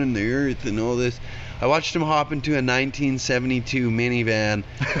ruining the earth and all this." I watched him hop into a 1972 minivan,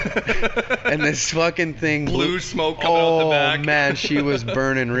 and this fucking thing blue smoke coming out the back. Oh man, she was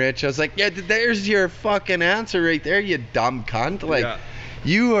burning rich. I was like, "Yeah, there's your fucking answer right there, you dumb cunt." Like,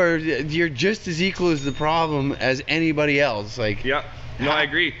 you're just as equal as the problem as anybody else. Like, I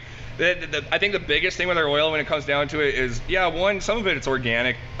agree. I think the biggest thing with our oil when it comes down to it is, some of it's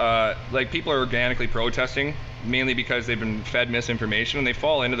organic. Like, people are organically protesting, mainly because they've been fed misinformation, and they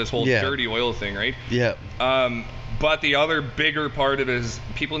fall into this whole dirty oil thing, right? Yeah. But the other bigger part of it is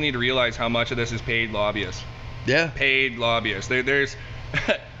people need to realize how much of this is paid lobbyists. Yeah. Paid lobbyists. There's,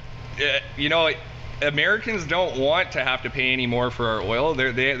 Americans don't want to have to pay any more for our oil.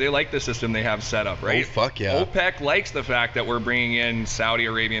 They like the system they have set up, right? Oh, fuck yeah. OPEC likes the fact that we're bringing in Saudi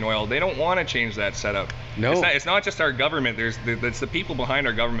Arabian oil. They don't want to change that setup. No. It's not just our government. It's the people behind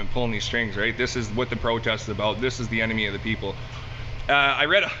our government pulling these strings, right? This is what the protest is about. This is the enemy of the people. I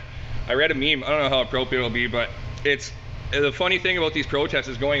read a meme. I don't know how appropriate it'll be, but it's the funny thing about these protests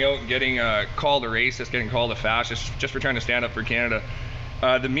is going out and getting called a racist, getting called a fascist, just for trying to stand up for Canada.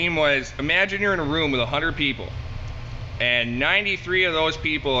 The meme was, imagine you're in a room with 100 people, and 93 of those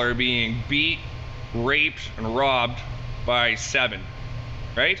people are being beat, raped, and robbed, by 7,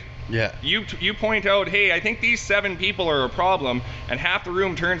 right? Yeah. You point out, hey, I think these 7 people are a problem, and half the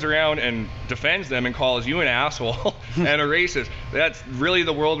room turns around and defends them and calls you an asshole and a racist. That's really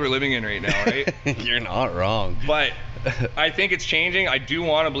the world we're living in right now, right? You're not wrong. But I think it's changing. I do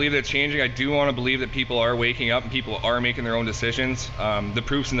want to believe that it's changing. I do want to believe that people are waking up and people are making their own decisions. The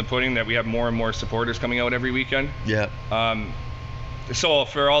proof's in the pudding that we have more and more supporters coming out every weekend. Yeah. So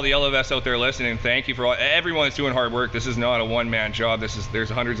for all the Yellow Vests out there listening, thank you for everyone that's doing hard work. This is not a one-man job. There's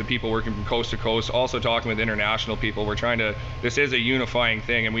hundreds of people working from coast to coast, also talking with international people. This is a unifying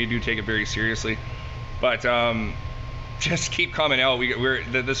thing, and we do take it very seriously. But just keep coming out.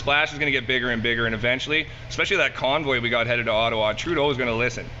 The splash is going to get bigger and bigger, and eventually, especially that convoy we got headed to Ottawa, Trudeau is going to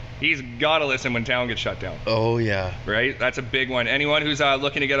listen. He's got to listen when town gets shut down. Oh yeah. Right? That's a big one. Anyone who's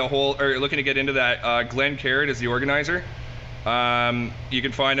looking to get into that, Glenn Carrot is the organizer. You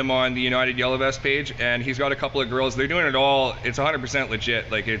can find him on the United Yellow Vest page, and he's got a couple of girls. They're doing it all. It's 100%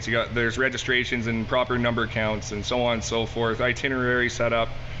 legit. Like there's registrations and proper number counts and so on and so forth. Itinerary set up.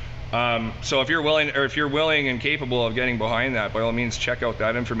 So if you're willing and capable of getting behind that, by all means, check out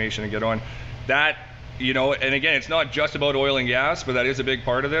that information and get on that. And again, it's not just about oil and gas, but that is a big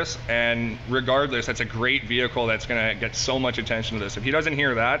part of this. And regardless, that's a great vehicle that's going to get so much attention to this. If he doesn't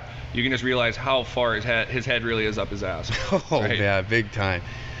hear that, you can just realize how far his head really is up his ass. Oh, right? Yeah, big time.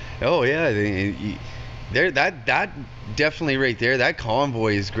 Oh, yeah. That definitely right there, that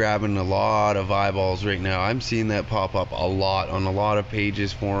convoy is grabbing a lot of eyeballs right now. I'm seeing that pop up a lot on a lot of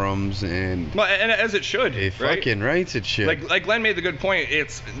pages, forums, and as it should, right? Fucking right, it should. Like Glenn made the good point.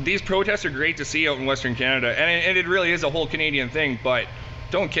 These protests are great to see out in Western Canada, and it really is a whole Canadian thing. But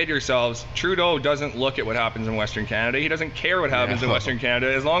don't kid yourselves. Trudeau doesn't look at what happens in Western Canada. He doesn't care what happens in Western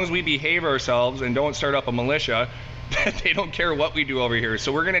Canada. As long as we behave ourselves and don't start up a militia, they don't care what we do over here.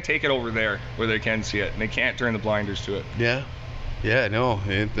 So we're going to take it over there where they can see it, and they can't turn the blinders to it. Yeah. Yeah, no.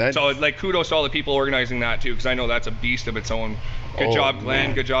 So, kudos to all the people organizing that, too, because I know that's a beast of its own. Good job, Glenn.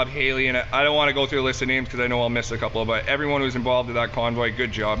 Man. Good job, Haley. And I don't want to go through a list of names because I know I'll miss a couple, but everyone who's involved in that convoy,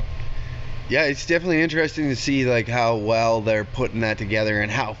 good job. Yeah, it's definitely interesting to see, how well they're putting that together and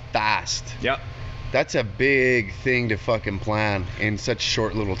how fast. Yeah. That's a big thing to fucking plan in such a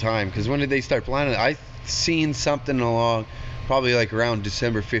short little time, because when did they start planning it? I seen something along probably around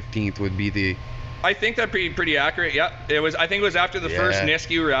December 15th would be the I think that'd be pretty accurate. Yeah, I think it was after the first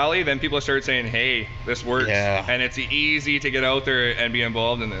Nisku rally, then people started saying, hey, this works. Yeah. And it's easy to get out there and be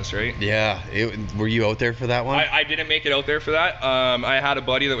involved in this, right? Yeah. Were you out there for that one? I didn't make it out there for that. I had a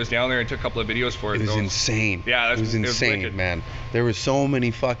buddy that was down there and took a couple of videos for it. It was insane. Yeah, it was insane, man. There were so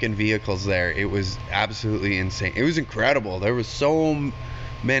many fucking vehicles there. It was absolutely insane. It was incredible. There was so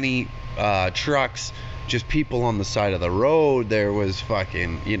many trucks, just people on the side of the road. There was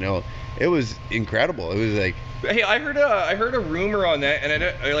fucking, it was incredible. It was like, hey, I heard a rumor on that, and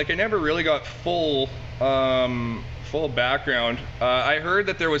I never really got full background. I heard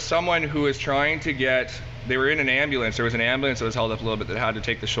that there was someone who was trying to get. They were in an ambulance. There was an ambulance that was held up a little bit that had to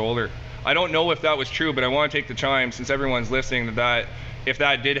take the shoulder. I don't know if that was true, but I want to take the time, since everyone's listening, that if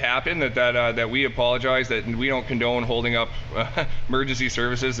that did happen, that we apologize, that we don't condone holding up emergency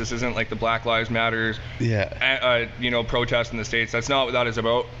services. This isn't like the Black Lives Matter, protest in the States. That's not what that is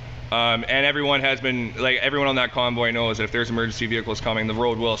about. And everyone on that convoy knows that if there's emergency vehicles coming, the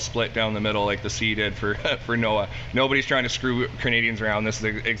road will split down the middle like the sea did for Noah. Nobody's trying to screw Canadians around. This is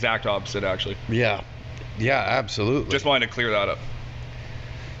the exact opposite, actually. Yeah, absolutely. Just wanted to clear that up.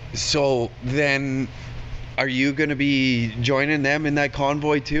 So then, are you going to be joining them in that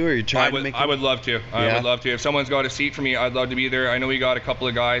convoy too, or are you trying to make? I would love to. I would love to. If someone's got a seat for me, I'd love to be there. I know we got a couple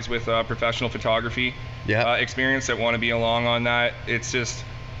of guys with professional photography experience that want to be along on that. It's just,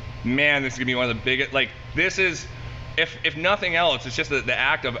 man, this is gonna be one of the biggest. This is, if nothing else, it's just the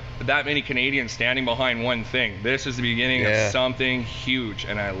act of that many Canadians standing behind one thing. This is the beginning of something huge,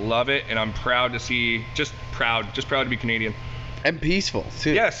 and I love it, and I'm proud to see. Just proud to be Canadian. And peaceful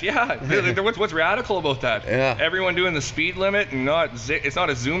too. Yes, yeah. What's radical about that? Yeah. Everyone doing the speed limit, and it's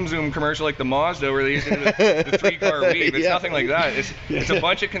not a Zoom commercial like the Mazda where they used to do the 3-car weave. It's nothing like that. It's a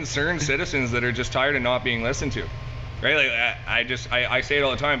bunch of concerned citizens that are just tired of not being listened to. Right? I say it all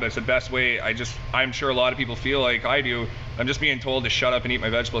the time, but it's the best way. I'm sure a lot of people feel like I do. I'm just being told to shut up and eat my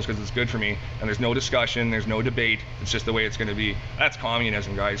vegetables because it's good for me, and there's no discussion, there's no debate. It's just the way it's going to be. That's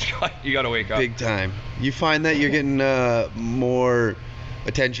communism, guys. You got to wake up. Big time. You find that you're getting more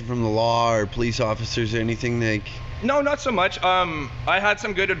attention from the law or police officers or anything like? No, not so much. I had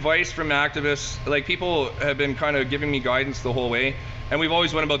some good advice from activists. People have been kind of giving me guidance the whole way. And we've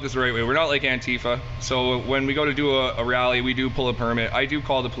always went about this the right way. We're not like Antifa. So when we go to do a rally, we do pull a permit. I do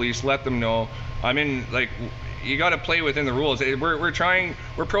call the police, let them know. I'm in, you got to play within the rules.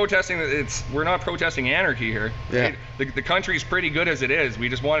 We're protesting. We're not protesting anarchy here. Right? Yeah. The country's pretty good as it is. We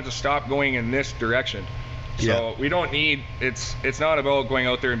just want it to stop going in this direction. So we don't need. It's not about going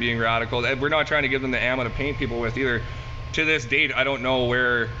out there and being radical. We're not trying to give them the ammo to paint people with either. To this date, I don't know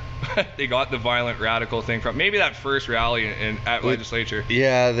where they got the violent radical thing from. Maybe that first rally at legislature.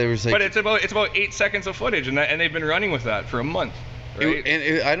 Yeah, there was like. But it's about 8 seconds of footage, and they've been running with that for a month. Right?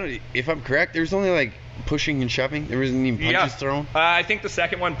 I don't. If I'm correct, there was only like pushing and shoving. There wasn't even punches thrown. I think the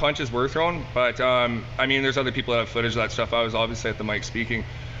second one, punches were thrown, but I mean, there's other people that have footage of that stuff. I was obviously at the mic speaking.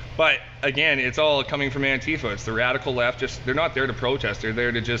 But again, it's all coming from Antifa. It's the radical left. They're not there to protest. They're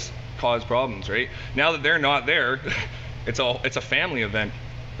there to just cause problems, right? Now that they're not there, it's a family event,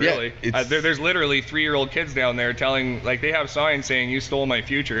 really. Yeah, there's literally 3-year-old kids down there telling, like, they have signs saying, "You stole my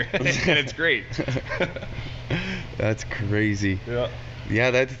future," and it's great. That's crazy. Yeah.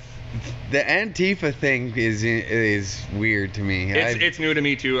 Yeah, that's the Antifa thing is weird to me. It's new to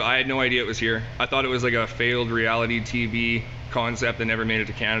me too. I had no idea it was here. I thought it was like a failed reality TV concept that never made it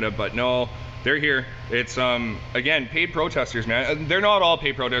to Canada, but no, they're here. It's again, paid protesters, man. They're not all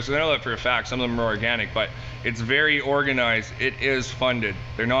paid protesters. I know that for a fact. Some of them are organic, but it's very organized. It is funded.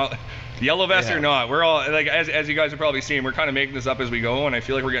 They're not yellow vests or not. We're all, like, as you guys have probably seen, we're kind of making this up as we go, and I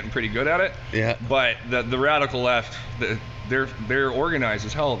feel like we're getting pretty good at it. Yeah. But the radical left, they're organized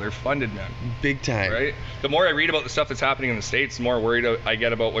as hell. They're funded, man. Big time. Right? The more I read about the stuff that's happening in the States, the more worried I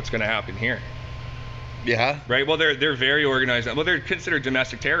get about what's going to happen here. Yeah. Right. Well, they're very organized. Well, they're considered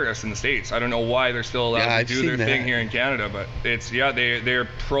domestic terrorists in the States. I don't know why they're still allowed to do their thing here in Canada, but they're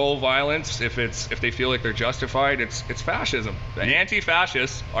pro-violence. If they feel like they're justified, it's fascism. The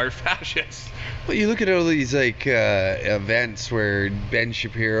anti-fascists are fascists. Well, you look at all these like events where Ben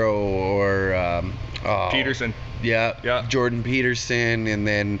Shapiro or Peterson. Yeah. Jordan Peterson, and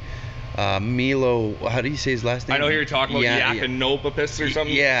then Milo, how do you say his last name? I know you're talking about Yakanopoulos or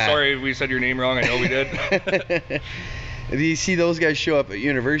something. Yeah. Sorry, we said your name wrong. I know we did. You see those guys show up at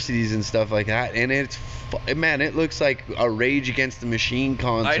universities and stuff like that, and it looks like a Rage Against the Machine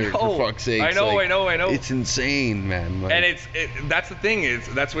concert, for fuck's sake. I know. It's insane, man. Like, and that's the thing,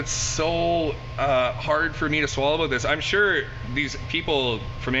 that's what's so hard for me to swallow about this. I'm sure these people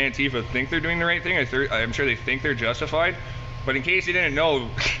from Antifa think they're doing the right thing. I'm sure they think they're justified. But in case you didn't know,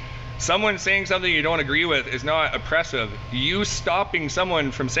 someone saying something you don't agree with is not oppressive. You stopping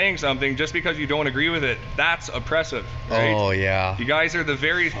someone from saying something just because you don't agree with it, that's oppressive, right? Oh, yeah. You guys are the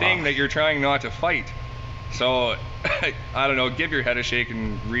very thing that you're trying not to fight. So, I don't know, give your head a shake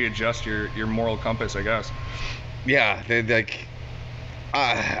and readjust your moral compass, I guess. Yeah, like,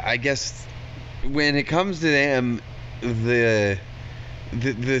 I guess when it comes to them,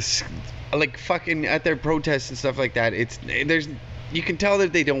 this, like, fucking at their protests and stuff like that, you can tell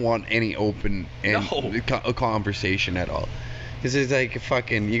that they don't want any open and conversation at all. Because it's like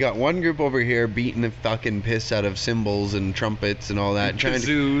you got one group over here beating the fucking piss out of cymbals and trumpets and all that.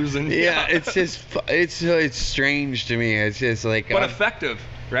 Kazoos and it's just, it's strange to me. It's just like. But effective,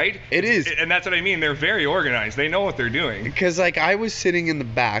 right? It is. And that's what I mean. They're very organized. They know what they're doing. Because, like, I was sitting in the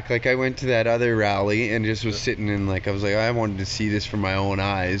back. Like, I went to that other rally and just was sitting in, like, I was like, I wanted to see this from my own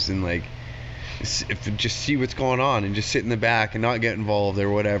eyes and, like, just see what's going on and just sit in the back and not get involved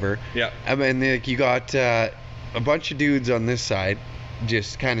or whatever. Yeah. I mean, like, you got a bunch of dudes on this side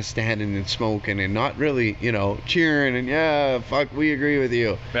just kind of standing and smoking and not really, cheering and we agree with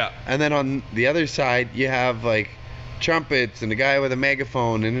you. Yeah. And then on the other side, you have, like, trumpets and a guy with a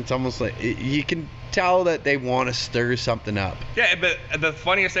megaphone, and it's almost like you can tell that they want to stir something up. Yeah, but the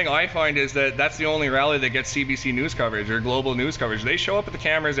funniest thing I find is that that's the only rally that gets CBC news coverage or global news coverage. They show up at the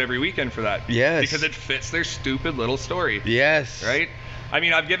cameras every weekend for that. Yes. Because it fits their stupid little story. Yes. Right? I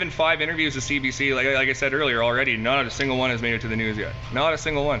mean, I've given 5 interviews to CBC, like I said earlier already. Not a single one has made it to the news yet. Not a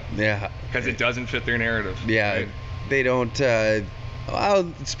single one. Yeah. Because it doesn't fit their narrative. Yeah. Right? They don't. Well,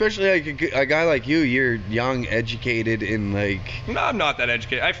 especially like a guy like you. You're young, educated, and like. No, I'm not that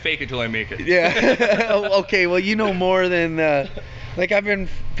educated. I fake it till I make it. Yeah. Okay. Well, you know more than. Like, I've been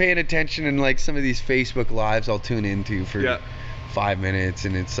paying attention in, like, some of these Facebook lives I'll tune into for 5 minutes,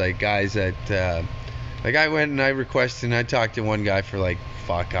 and it's like guys that. Like, I went and I requested and I talked to one guy for, like,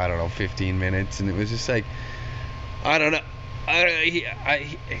 15 minutes, and it was just like, I don't know.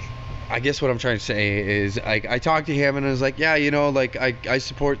 I guess what I'm trying to say is I talked to him and I was like, yeah, like, I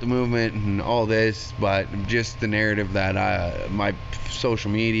support the movement and all this, but just the narrative that my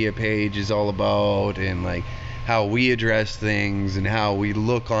social media page is all about, and, like, how we address things and how we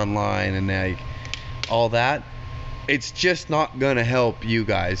look online and, like, all that, it's just not gonna help you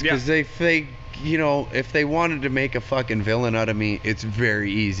guys, because you know, if they wanted to make a fucking villain out of me, it's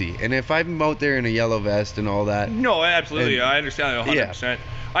very easy. And if I'm out there in a yellow vest and all that. No, absolutely. I understand that 100%. Yeah.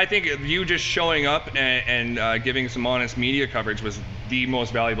 I think you just showing up and giving some honest media coverage was the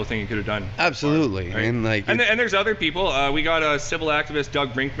most valuable thing you could have done. Absolutely. Right? And like, and there's other people. We got a civil activist,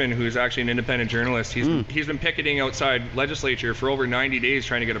 Doug Brinkman, who's actually an independent journalist. He's been picketing outside legislature for over 90 days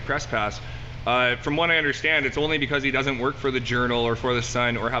trying to get a press pass. From what I understand, it's only because he doesn't work for the Journal or for the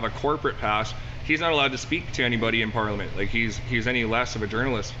Sun or have a corporate pass. He's not allowed to speak to anybody in Parliament. Like he's any less of a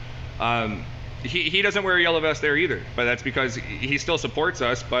journalist. He doesn't wear a yellow vest there either, but that's because he still supports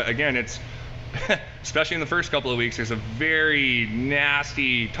us. But again, it's especially in the first couple of weeks, there's a very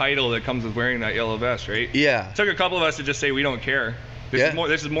nasty title that comes with wearing that yellow vest, right? Yeah. It took a couple of us to just say we don't care.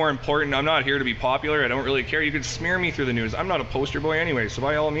 This is more important. I'm not here to be popular. I don't really care. You could smear me through the news. I'm not a poster boy anyway, so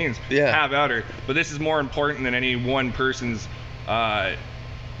by all means, have at her. But this is more important than any one person's,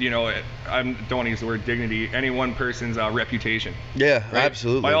 you know, I don't want to use the word dignity, any one person's reputation. Yeah, right?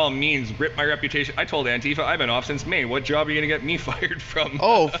 Absolutely. By all means, rip my reputation. I told Antifa, I've been off since May. What job are you going to get me fired from?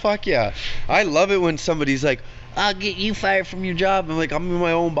 Oh, fuck yeah. I love it when somebody's like, I'll get you fired from your job. I'm like, I'm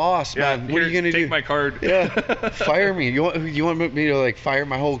my own boss, man. What are you gonna do? Take my card. Yeah, fire me. You want me to like fire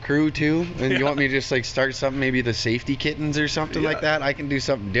my whole crew too? And you want me to just like start something, maybe the safety kittens or something like that? I can do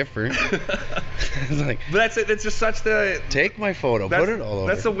something different. It's like, but that's it. It's just such the take my photo, put it all over.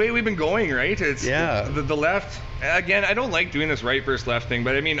 That's the way we've been going, right? It's the left. Again, I don't like doing this right versus left thing,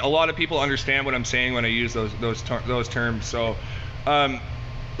 but I mean, a lot of people understand what I'm saying when I use those terms. So.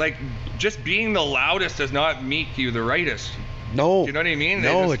 Like, just being the loudest does not make you the rightest. No. You know what I mean?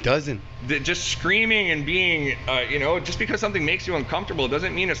 No, it doesn't. Just screaming and being, you know, just because something makes you uncomfortable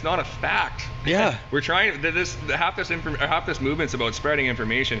doesn't mean it's not a fact. Yeah. We're trying, half this movement's about spreading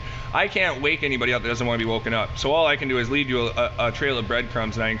information. I can't wake anybody up that doesn't want to be woken up. So all I can do is leave you a trail of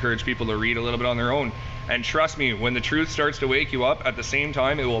breadcrumbs, and I encourage people to read a little bit on their own. And trust me, when the truth starts to wake you up, at the same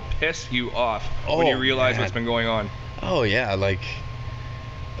time, it will piss you off when you realize what's been going on. Oh, yeah, like...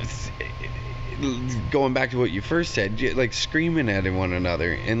 going back to what you first said, like screaming at one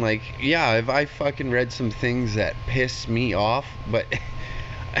another, and like, yeah, if I fucking read some things that piss me off, but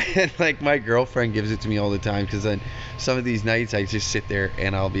and like my girlfriend gives it to me all the time, because then some of these nights I just sit there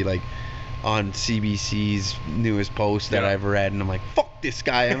and I'll be like on CBC's newest post that I've read, and I'm like, fuck this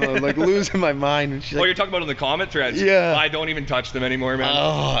guy, I'm like losing my mind. And she's like, you're talking about in the comment threads. Yeah. I don't even touch them anymore, man.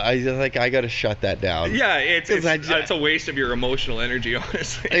 Oh, I gotta shut that down. Yeah, it's a waste of your emotional energy,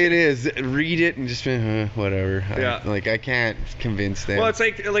 honestly. It is. Read it and just whatever. Yeah. I can't convince them. Well, it's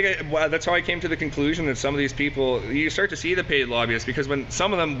like that's how I came to the conclusion that some of these people, you start to see the paid lobbyists, because when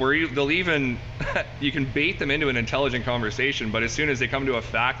some of them they'll even you can bait them into an intelligent conversation, but as soon as they come to a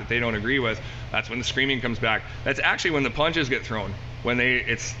fact that they don't agree with, that's when the screaming comes back. That's actually when the punches get thrown. When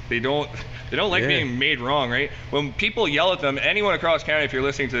they don't like being made wrong, right? When people yell at them, anyone across Canada, if you're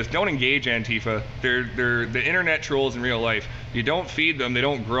listening to this, don't engage Antifa. They're the internet trolls in real life. You don't feed them, they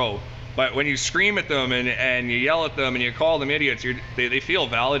don't grow. But when you scream at them and you yell at them and you call them idiots, they feel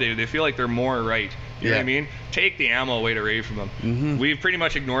validated. They feel like they're more right. You know what I mean? Take the ammo away to rave from them. Mm-hmm. We've pretty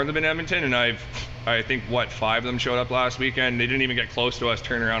much ignored them in Edmonton, and I think 5 of them showed up last weekend. They didn't even get close to us,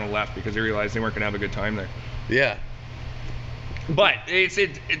 turned around and left because they realized they weren't going to have a good time there. Yeah. But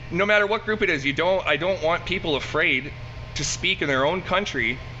no matter what group it is, I don't want people afraid to speak in their own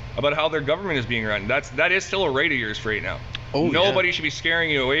country about how their government is being run. That is still a right of yours right now. Nobody should be scaring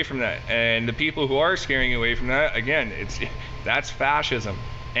you away from that. And the people who are scaring you away from that, again, that's fascism.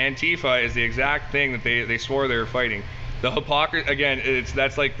 Antifa is the exact thing that they swore they were fighting. The hypocrisy, again,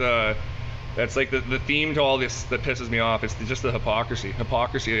 that's like the theme to all this that pisses me off. It's just the hypocrisy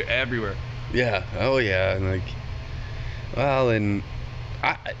everywhere. Yeah. Oh yeah. And well, and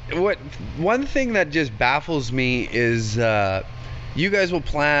one thing that just baffles me is you guys will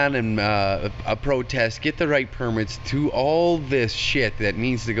plan and a protest, get the right permits, to all this shit that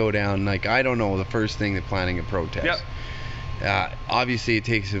needs to go down. Like, I don't know, the first thing that planning a protest. Yep. Obviously, it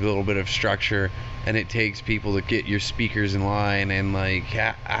takes a little bit of structure, and it takes people to get your speakers in line and like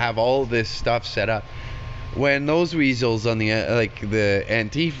have all this stuff set up. When those weasels on the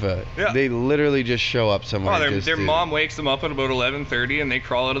Antifa, they literally just show up somewhere. Oh, their mom wakes them up at about 11:30, and they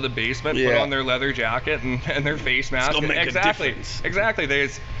crawl out of the basement, put on their leather jacket and their face mask. Exactly.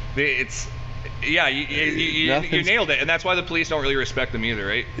 You nailed it, and that's why the police don't really respect them either,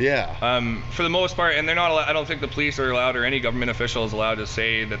 right? Yeah. For the most part, and they're not allowed, I don't think the police are allowed, or any government official is allowed to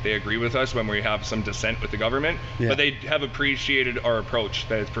say that they agree with us when we have some dissent with the government. Yeah. But they have appreciated our approach,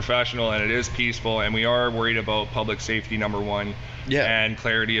 that it's professional and it is peaceful, and we are worried about public safety, number one, and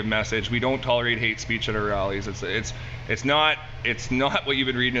clarity of message. We don't tolerate hate speech at our rallies. It's not what you've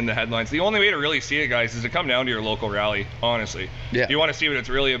been reading in the headlines. The only way to really see it, guys, is to come down to your local rally, honestly. Yeah. You want to see what it's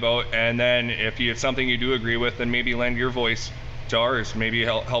really about, and then if it's something you do agree with, then maybe lend your voice to ours, maybe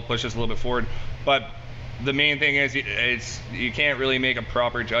help push us a little bit forward. But the main thing is, you can't really make a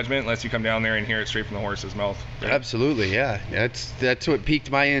proper judgment unless you come down there and hear it straight from the horse's mouth. Right? Absolutely, yeah. That's what piqued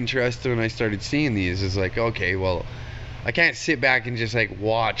my interest when I started seeing these. Is like, okay, well, I can't sit back and just like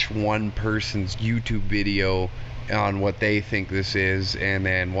watch one person's YouTube video on what they think this is, and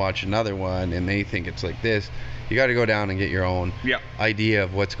then watch another one and they think it's like this. You got to go down and get your own idea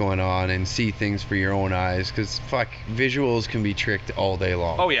of what's going on and see things for your own eyes, because fuck, visuals can be tricked all day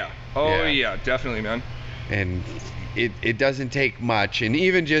long. Oh yeah, definitely, man. And it doesn't take much, and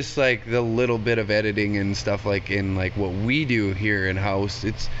even just like the little bit of editing and stuff like in like what we do here in house,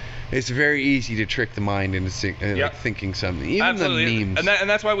 it's very easy to trick the mind into like thinking something. Even Absolutely. The memes. And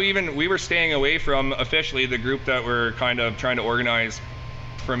that's why we were staying away from officially the group that we're kind of trying to organize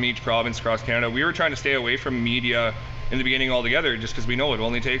from each province across Canada. We were trying to stay away from media in the beginning altogether, just because we know it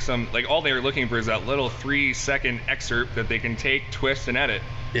only takes them, like, all they're looking for is that little 3-second excerpt that they can take, twist, and edit.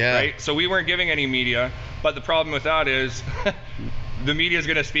 Yeah. Right? So we weren't giving any media, but the problem with that is the media is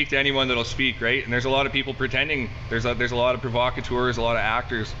going to speak to anyone that'll speak, right? And there's a lot of people pretending. There's a lot of provocateurs, a lot of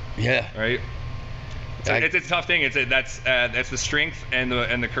actors. Yeah. Right? So it's a tough thing. That's the strength and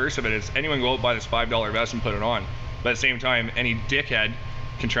the curse of it. Is anyone can go out and buy this $5 vest and put it on, but at the same time, any dickhead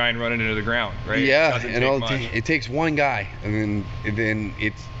can try and run it into the ground, right? Yeah, it takes one guy, and then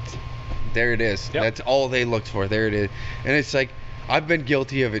it's there. It is. Yep. That's all they looked for. There it is. And it's like, I've been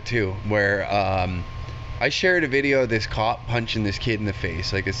guilty of it too, where I shared a video of this cop punching this kid in the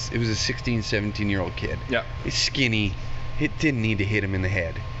face. Like, it was a 16, 17-year-old kid. Yeah. He's skinny. It didn't need to hit him in the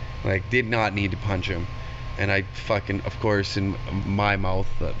head. Like, did not need to punch him. And I fucking, of course, in my mouth,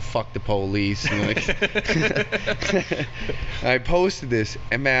 fuck the police. And like, I posted this,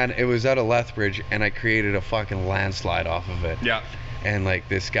 and man, it was at a Lethbridge, and I created a fucking landslide off of it. Yeah. And like,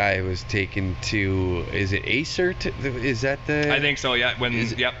 this guy was taken to, is it ACERT? Is that the? I think so. Yeah.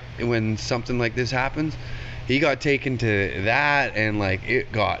 When something like this happens, he got taken to that, and like,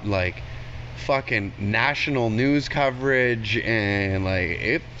 it got like fucking national news coverage, and like,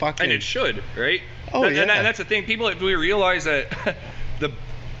 it fucking. And it should, right? Oh, yeah. And that's the thing. People, do we realize that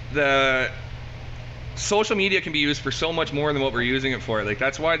the social media can be used for so much more than what we're using it for? Like,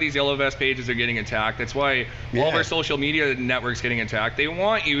 that's why these Yellow Vest pages are getting attacked. That's why all of our social media networks getting attacked. They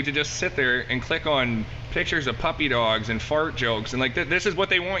want you to just sit there and click on pictures of puppy dogs and fart jokes, and like, this is what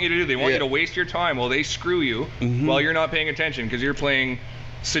they want you to do. They want you to waste your time while they screw you while you're not paying attention because you're playing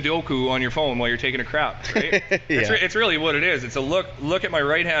Sudoku on your phone while you're taking a crap, right? It's really what it is. It's a look at my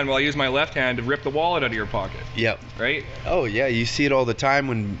right hand while I use my left hand to rip the wallet out of your pocket. Yep. Right? Oh yeah, you see it all the time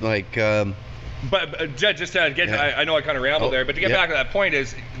when like But just to get, I know I kind of rambled there, but to get back to that point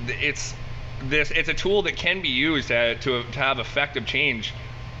is, it's a tool that can be used to have effective change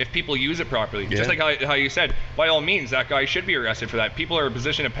if people use it properly. Just like how you said, by all means, that guy should be arrested for that. People who are in a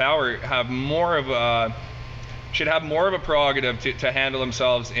position of power should have more of a prerogative to handle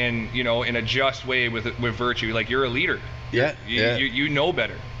themselves in a just way with virtue. Like, you're a leader. You know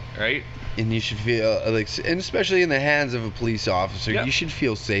better, right? And you should feel like, and especially in the hands of a police officer, you should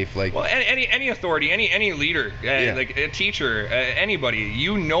feel safe. Like, well, any authority, any leader, like a teacher, anybody,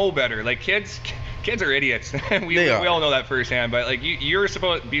 you know better. Like, kids are idiots. we all know that firsthand. But like, you're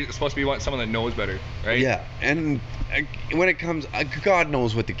supposed to be someone that knows better, right? Yeah, and when it comes, God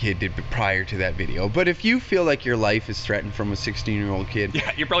knows what the kid did prior to that video. But if you feel like your life is threatened from a 16-year-old kid,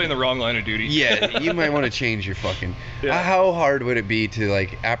 you're probably in the wrong line of duty. Yeah, you might want to change your fucking. How hard would it be to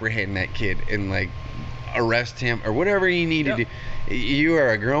like apprehend that kid and like arrest him or whatever you need to do? You are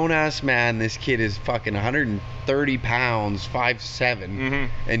a grown-ass man. This kid is fucking 130 pounds, 5'7",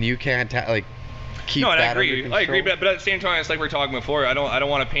 and you can't keep that under control. I agree, but at the same time, it's like we were talking before. I don't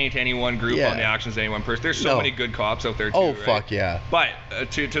want to paint any one group on the actions of any one person. There's so many good cops out there too. Oh, right? Fuck yeah. But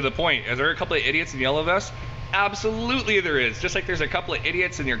to the point, is there a couple of idiots in yellow vests? Absolutely, there is. Just like there's a couple of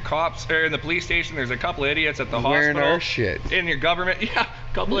idiots in your cops or in the police station. There's a couple of idiots at the hospital. Wearing our shit. In your government, a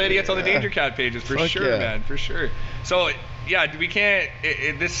couple of idiots on the Danger Cat pages for sure, man, for sure. So we can't.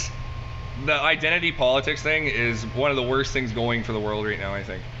 The identity politics thing is one of the worst things going for the world right now, I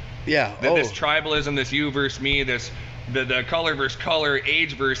think. Yeah. This tribalism, this you versus me, this the color versus color,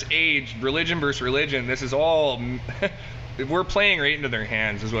 age versus age, religion versus religion. This is all we're playing right into their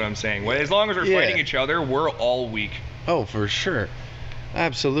hands, is what I'm saying. As long as we're fighting each other, we're all weak. Oh, for sure,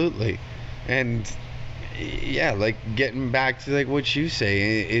 absolutely. And yeah, like getting back to like what you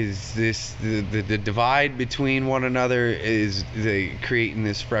say, is this the divide between one another is creating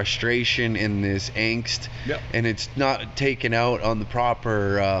this frustration and this angst, and it's not taken out on the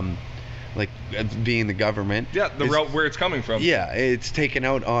proper like being the government. Yeah, the route where it's coming from. Yeah, it's taken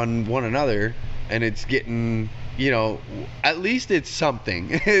out on one another, and it's getting, you know, at least it's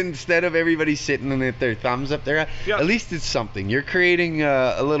something. Instead of everybody sitting with their thumbs up there, at least it's something. You're creating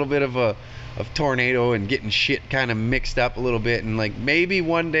a little bit of a tornado and getting shit kind of mixed up a little bit, and like maybe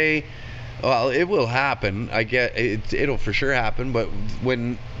one day, well, it will happen. I get it'll for sure happen, but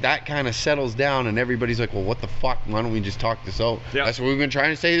when that kind of settles down and everybody's like, well, what the fuck, why don't we just talk this out? That's what we've been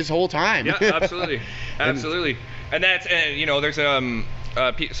trying to say this whole time. Yeah, absolutely. Absolutely. And that's, and you know, there's some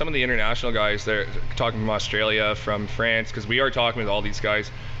of the international guys that are talking from Australia, from France, because we are talking with all these guys,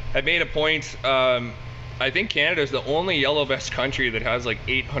 have made a point. I think Canada is the only yellow vest country that has like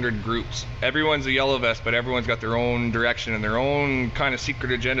 800 groups. Everyone's a yellow vest, but everyone's got their own direction and their own kind of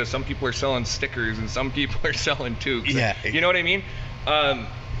secret agenda. Some people are selling stickers and some people are selling tubes. Yeah. You know what I mean?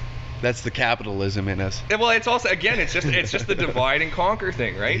 That's the capitalism in us. Well, it's also, again, it's just the divide and conquer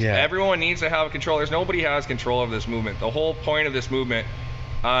thing, right? Yeah. Everyone needs to have control. Nobody has control of this movement. The whole point of this movement,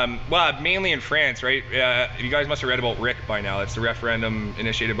 well, mainly in France, right? You guys must have read about RIC by now. It's the referendum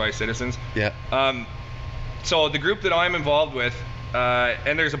initiated by citizens. Yeah. So the group that I'm involved with,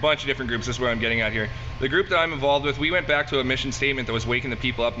 and there's a bunch of different groups, this is what I'm getting at here. The group that I'm involved with, we went back to a mission statement that was waking the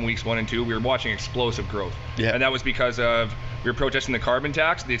people up in weeks 1 and 2. We were watching explosive growth. Yeah. And that was because of, we were protesting the carbon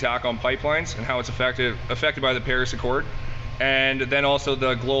tax, the attack on pipelines, and how it's affected by the Paris Accord. And then also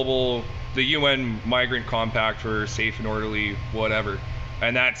the UN Migrant Compact for safe and orderly whatever.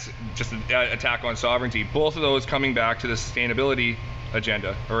 And that's just an attack on sovereignty. Both of those coming back to the sustainability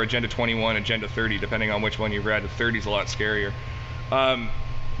agenda, or Agenda 21, Agenda 30, depending on which one you've read. The 30 is a lot scarier.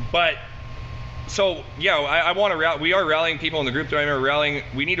 But so yeah, we are rallying people in the group that I'm rallying.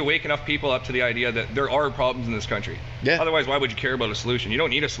 We need to wake enough people up to the idea that there are problems in this country. Yeah. Otherwise, why would you care about a solution? You don't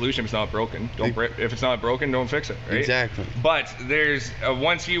need a solution if it's not broken. If it's not broken, don't fix it. Right? Exactly. But there's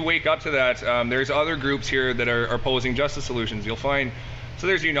once you wake up to that, there's other groups here that are posing just the solutions. You'll find. So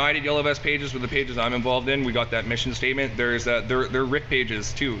there's United Yellow Vest pages with the pages I'm involved in. We got that mission statement. There's there are RIC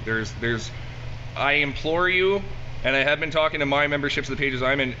pages too. There's I implore you, and I have been talking to my memberships of the pages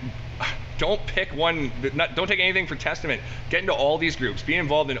I'm in. Don't pick one. Don't take anything for testament. Get into all these groups. Be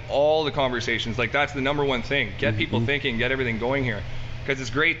involved in all the conversations. Like, that's the number one thing. Get people thinking. Get everything going here. Because it's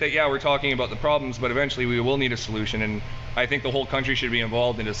great that we're talking about the problems, but eventually we will need a solution, and I think the whole country should be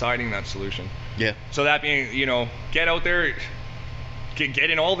involved in deciding that solution. Yeah. So that being, get out there.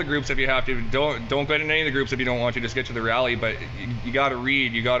 Get in all the groups if you have to. Don't get in any of the groups if you don't want to. Just get to the rally. But you got to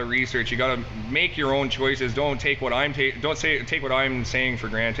read. You got to research. You got to make your own choices. Don't take what I'm take what I'm saying for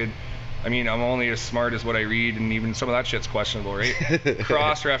granted. I mean, I'm only as smart as what I read, and even some of that shit's questionable, right?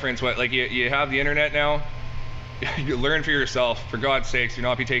 Cross-reference. What, like, you have the internet now. You learn for yourself. For God's sakes, do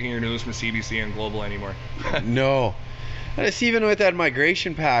not be taking your news from CBC and Global anymore. No. And it's even with that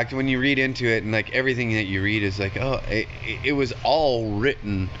migration pact, when you read into it, and like everything that you read is like, it was all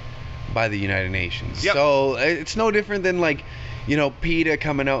written by the United Nations. Yep. So it's no different than like, PETA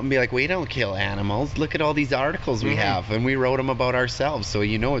coming out and be like, we don't kill animals. Look at all these articles we have, and we wrote them about ourselves, so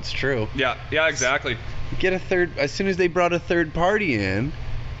it's true. Yeah, exactly. Get as soon as they brought a third party in,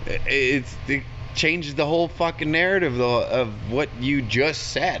 it changes the whole fucking narrative of what you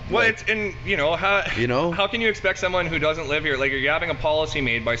just said. Well, how can you expect someone who doesn't live here? Like, you're having a policy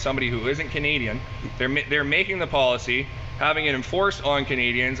made by somebody who isn't Canadian. They're making the policy, having it enforced on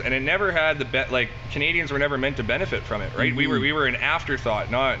Canadians, and it never had Canadians were never meant to benefit from it, right? Mm-hmm. We were an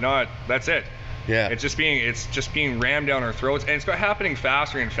afterthought, not that's it. Yeah. It's just being rammed down our throats, and it's happening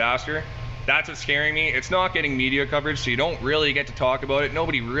faster and faster. That's what's scaring me. It's not getting media coverage, so you don't really get to talk about it.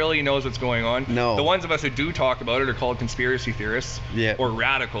 Nobody really knows what's going on. No. The ones of us who do talk about it are called conspiracy theorists or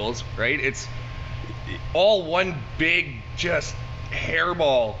radicals, right? It's all one big, just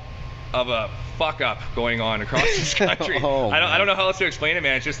hairball of a fuck up going on across this country. I don't know how else to explain it,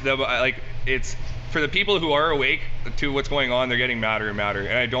 man. It's just it's for the people who are awake to what's going on. They're getting madder and madder,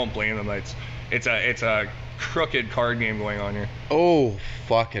 and I don't blame them. It's a crooked card game going on here. Oh,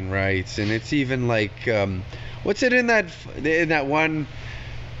 fucking right. And it's even like, what's it in that one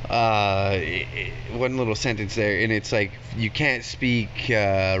little sentence there, and it's like, you can't speak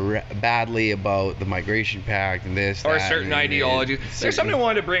badly about the migration pact and this, or certain ideologies. There's something I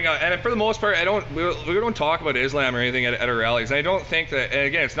wanted to bring up, and for the most part, we don't talk about Islam or anything at our rallies. And I don't think that, and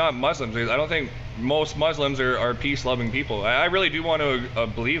again, it's not Muslims. I don't think most Muslims are peace-loving people. I really do want to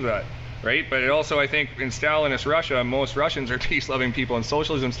believe that. right? But it also, I think, in Stalinist Russia, most Russians are peace-loving people, and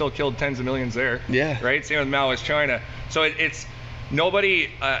socialism still killed tens of millions there. Yeah. Right? Same with Maoist China. So it's nobody,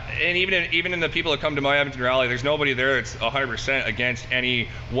 and even in the people that come to my Edmonton rally, there's nobody there that's 100% against any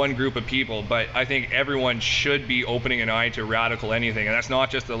one group of people. But I think everyone should be opening an eye to radical anything, and that's not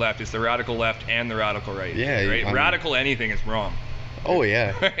just the left; it's the radical left and the radical right. Yeah. Right? Radical anything is wrong. Oh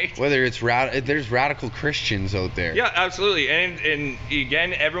yeah. Right? Whether it's there's radical Christians out there. Yeah, absolutely. And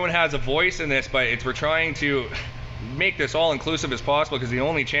again, everyone has a voice in this, but we're trying to make this all inclusive as possible, because the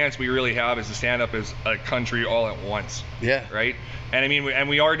only chance we really have is to stand up as a country all at once. Yeah. Right? And I mean,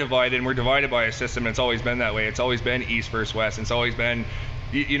 we are divided, and we're divided by a system, and it's always been that way. It's always been East versus West. It's always been,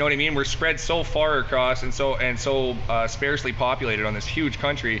 you know what I mean? We're spread so far across and so sparsely populated on this huge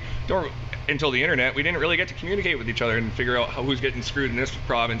country. Until the internet, we didn't really get to communicate with each other and figure out who's getting screwed in this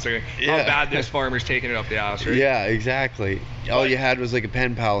province, or how bad this farmer's taking it up the ass, right? Yeah, exactly. All you had was like a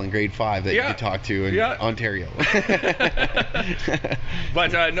pen pal in grade 5 that you could talk to in Ontario.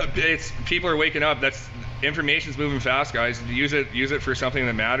 But no, people are waking up. Information's moving fast, guys. Use it for something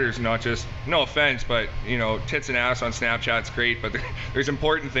that matters, not just, no offense, but tits and ass on Snapchat's great, but there's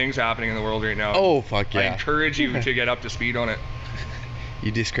important things happening in the world right now. Oh fuck yeah! I encourage you to get up to speed on it.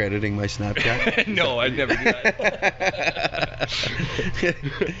 You discrediting my Snapchat? No, I'd never do that.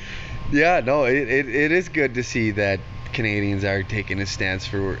 Yeah, no, it is good to see that Canadians are taking a stance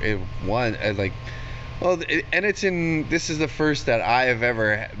for one, like, well, and this is the first that I have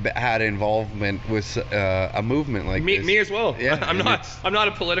ever had involvement with a movement like this. Me as well. Yeah, I'm not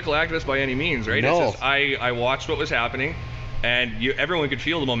a political activist by any means, right? No. It's just, I watched what was happening. And everyone could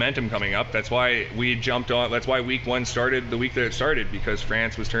feel the momentum coming up. That's why we jumped on. That's why week 1 started the week that it started, because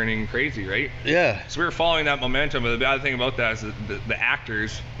France was turning crazy, right? Yeah. So we were following that momentum. But the bad thing about that is the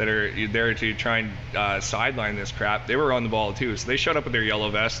actors that are there to try and sideline this crap, they were on the ball too. So they showed up with their yellow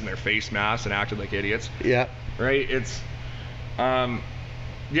vests and their face masks and acted like idiots. Yeah. Right? It's, yeah,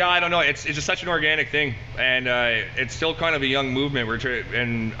 I don't know. It's just such an organic thing, and it's still kind of a young movement.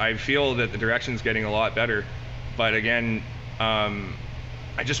 And I feel that the direction's getting a lot better. But again,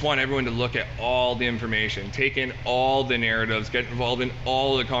 I just want everyone to look at all the information, take in all the narratives, get involved in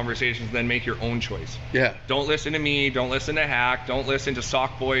all the conversations, and then make your own choice. Yeah. Don't listen to me. Don't listen to Hack. Don't listen to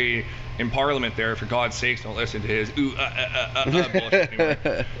Sockboy in Parliament there. For God's sakes, don't listen to his bullshit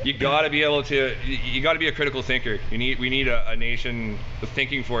anymore. You got to be able to. You got to be a critical thinker. We need a nation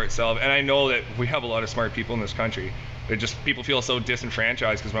thinking for itself. And I know that we have a lot of smart people in this country. People feel so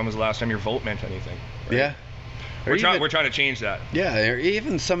disenfranchised because when was the last time your vote meant anything? Right? Yeah. We're trying to change that. Yeah, or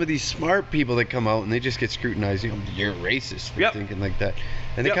even some of these smart people that come out and they just get scrutinized. You're racist for thinking like that,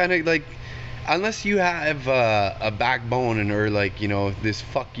 and they kind of like, unless you have a backbone or like this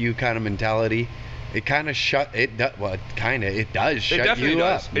fuck you kind of mentality, it kind of it does shut you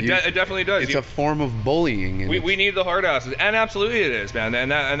up. It definitely does. It's a form of bullying. And we need the hard asses, and absolutely it is, man. And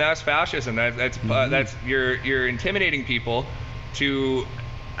that's fascism. That's you're intimidating people to.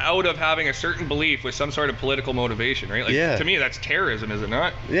 Out of having a certain belief with some sort of political motivation, right? Like, to me, that's terrorism, is it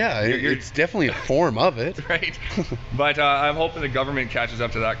not? Yeah, it's definitely a form of it. Right. But I'm hoping the government catches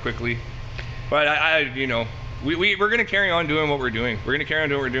up to that quickly. But we're going to carry on doing what we're doing. We're going to carry on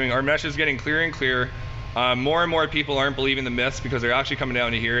doing what we're doing. Our message is getting clearer and clearer. More and more people aren't believing the myths because they're actually coming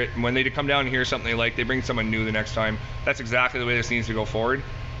down to hear it. And when they come down and hear something they like, they bring someone new the next time. That's exactly the way this needs to go forward.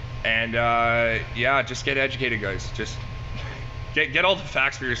 And just get educated, guys. Just get all the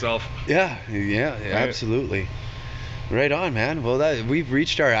facts for yourself. Yeah, absolutely. Right on, man. Well, we've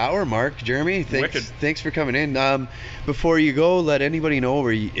reached our hour mark, Jeremy. Thanks for coming in. Before you go, let anybody know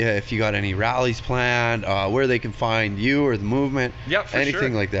if you got any rallies planned, where they can find you or the movement. Yeah, for anything sure.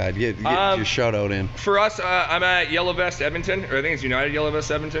 like that. Get your shout out in. For us, I'm at Yellow Vest Edmonton, or I think it's United Yellow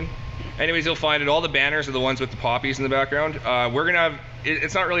Vest Edmonton. Anyways, you'll find it. All the banners are the ones with the poppies in the background. We're gonna have.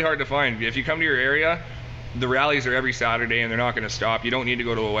 It's not really hard to find. If you come to your area. The rallies are every Saturday, and they're not going to stop. You don't need to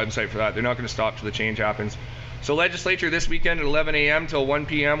go to a website for that. They're not going to stop till the change happens. So legislature this weekend at 11 a.m. till 1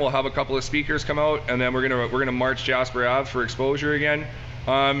 p.m. We'll have a couple of speakers come out, and then we're gonna march Jasper Ave for exposure again.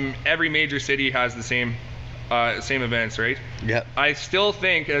 Every major city has the same events, right? Yep. I still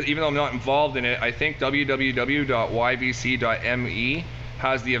think, even though I'm not involved in it, I think www.ybc.me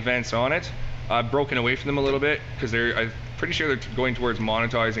has the events on it. I've broken away from them a little bit because I'm pretty sure they're going towards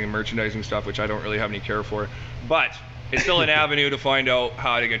monetizing and merchandising stuff, which I don't really have any care for. But it's still an avenue to find out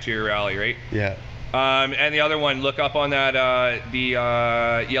how to get to your rally, right? Yeah. And the other one, look up on that the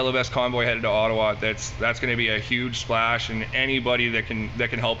Yellow Vest convoy headed to Ottawa. That's going to be a huge splash, and anybody that can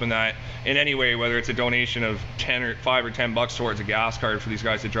help in that in any way, whether it's a donation of $5 or $10 towards a gas card for these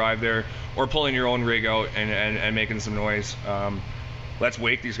guys to drive there, or pulling your own rig out and making some noise. let's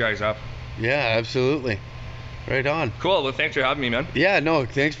wake these guys up. Yeah, absolutely. Right on. Cool. Well, thanks for having me, man. Yeah, no,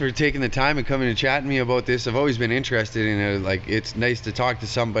 thanks for taking the time and coming and chatting to me about this. I've always been interested in it. Like, it's nice to talk to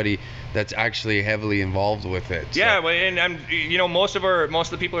somebody that's actually heavily involved with it. So. Yeah, well, and I'm, most of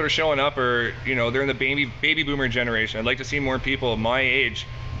the people that are showing up are, they're in the baby boomer generation. I'd like to see more people my age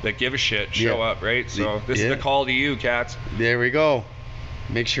that give a shit show up, right? So this is the call to you, cats. There we go.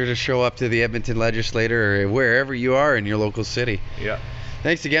 Make sure to show up to the Edmonton Legislature or wherever you are in your local city. Yeah.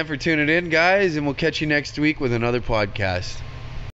 Thanks again for tuning in, guys, and we'll catch you next week with another podcast.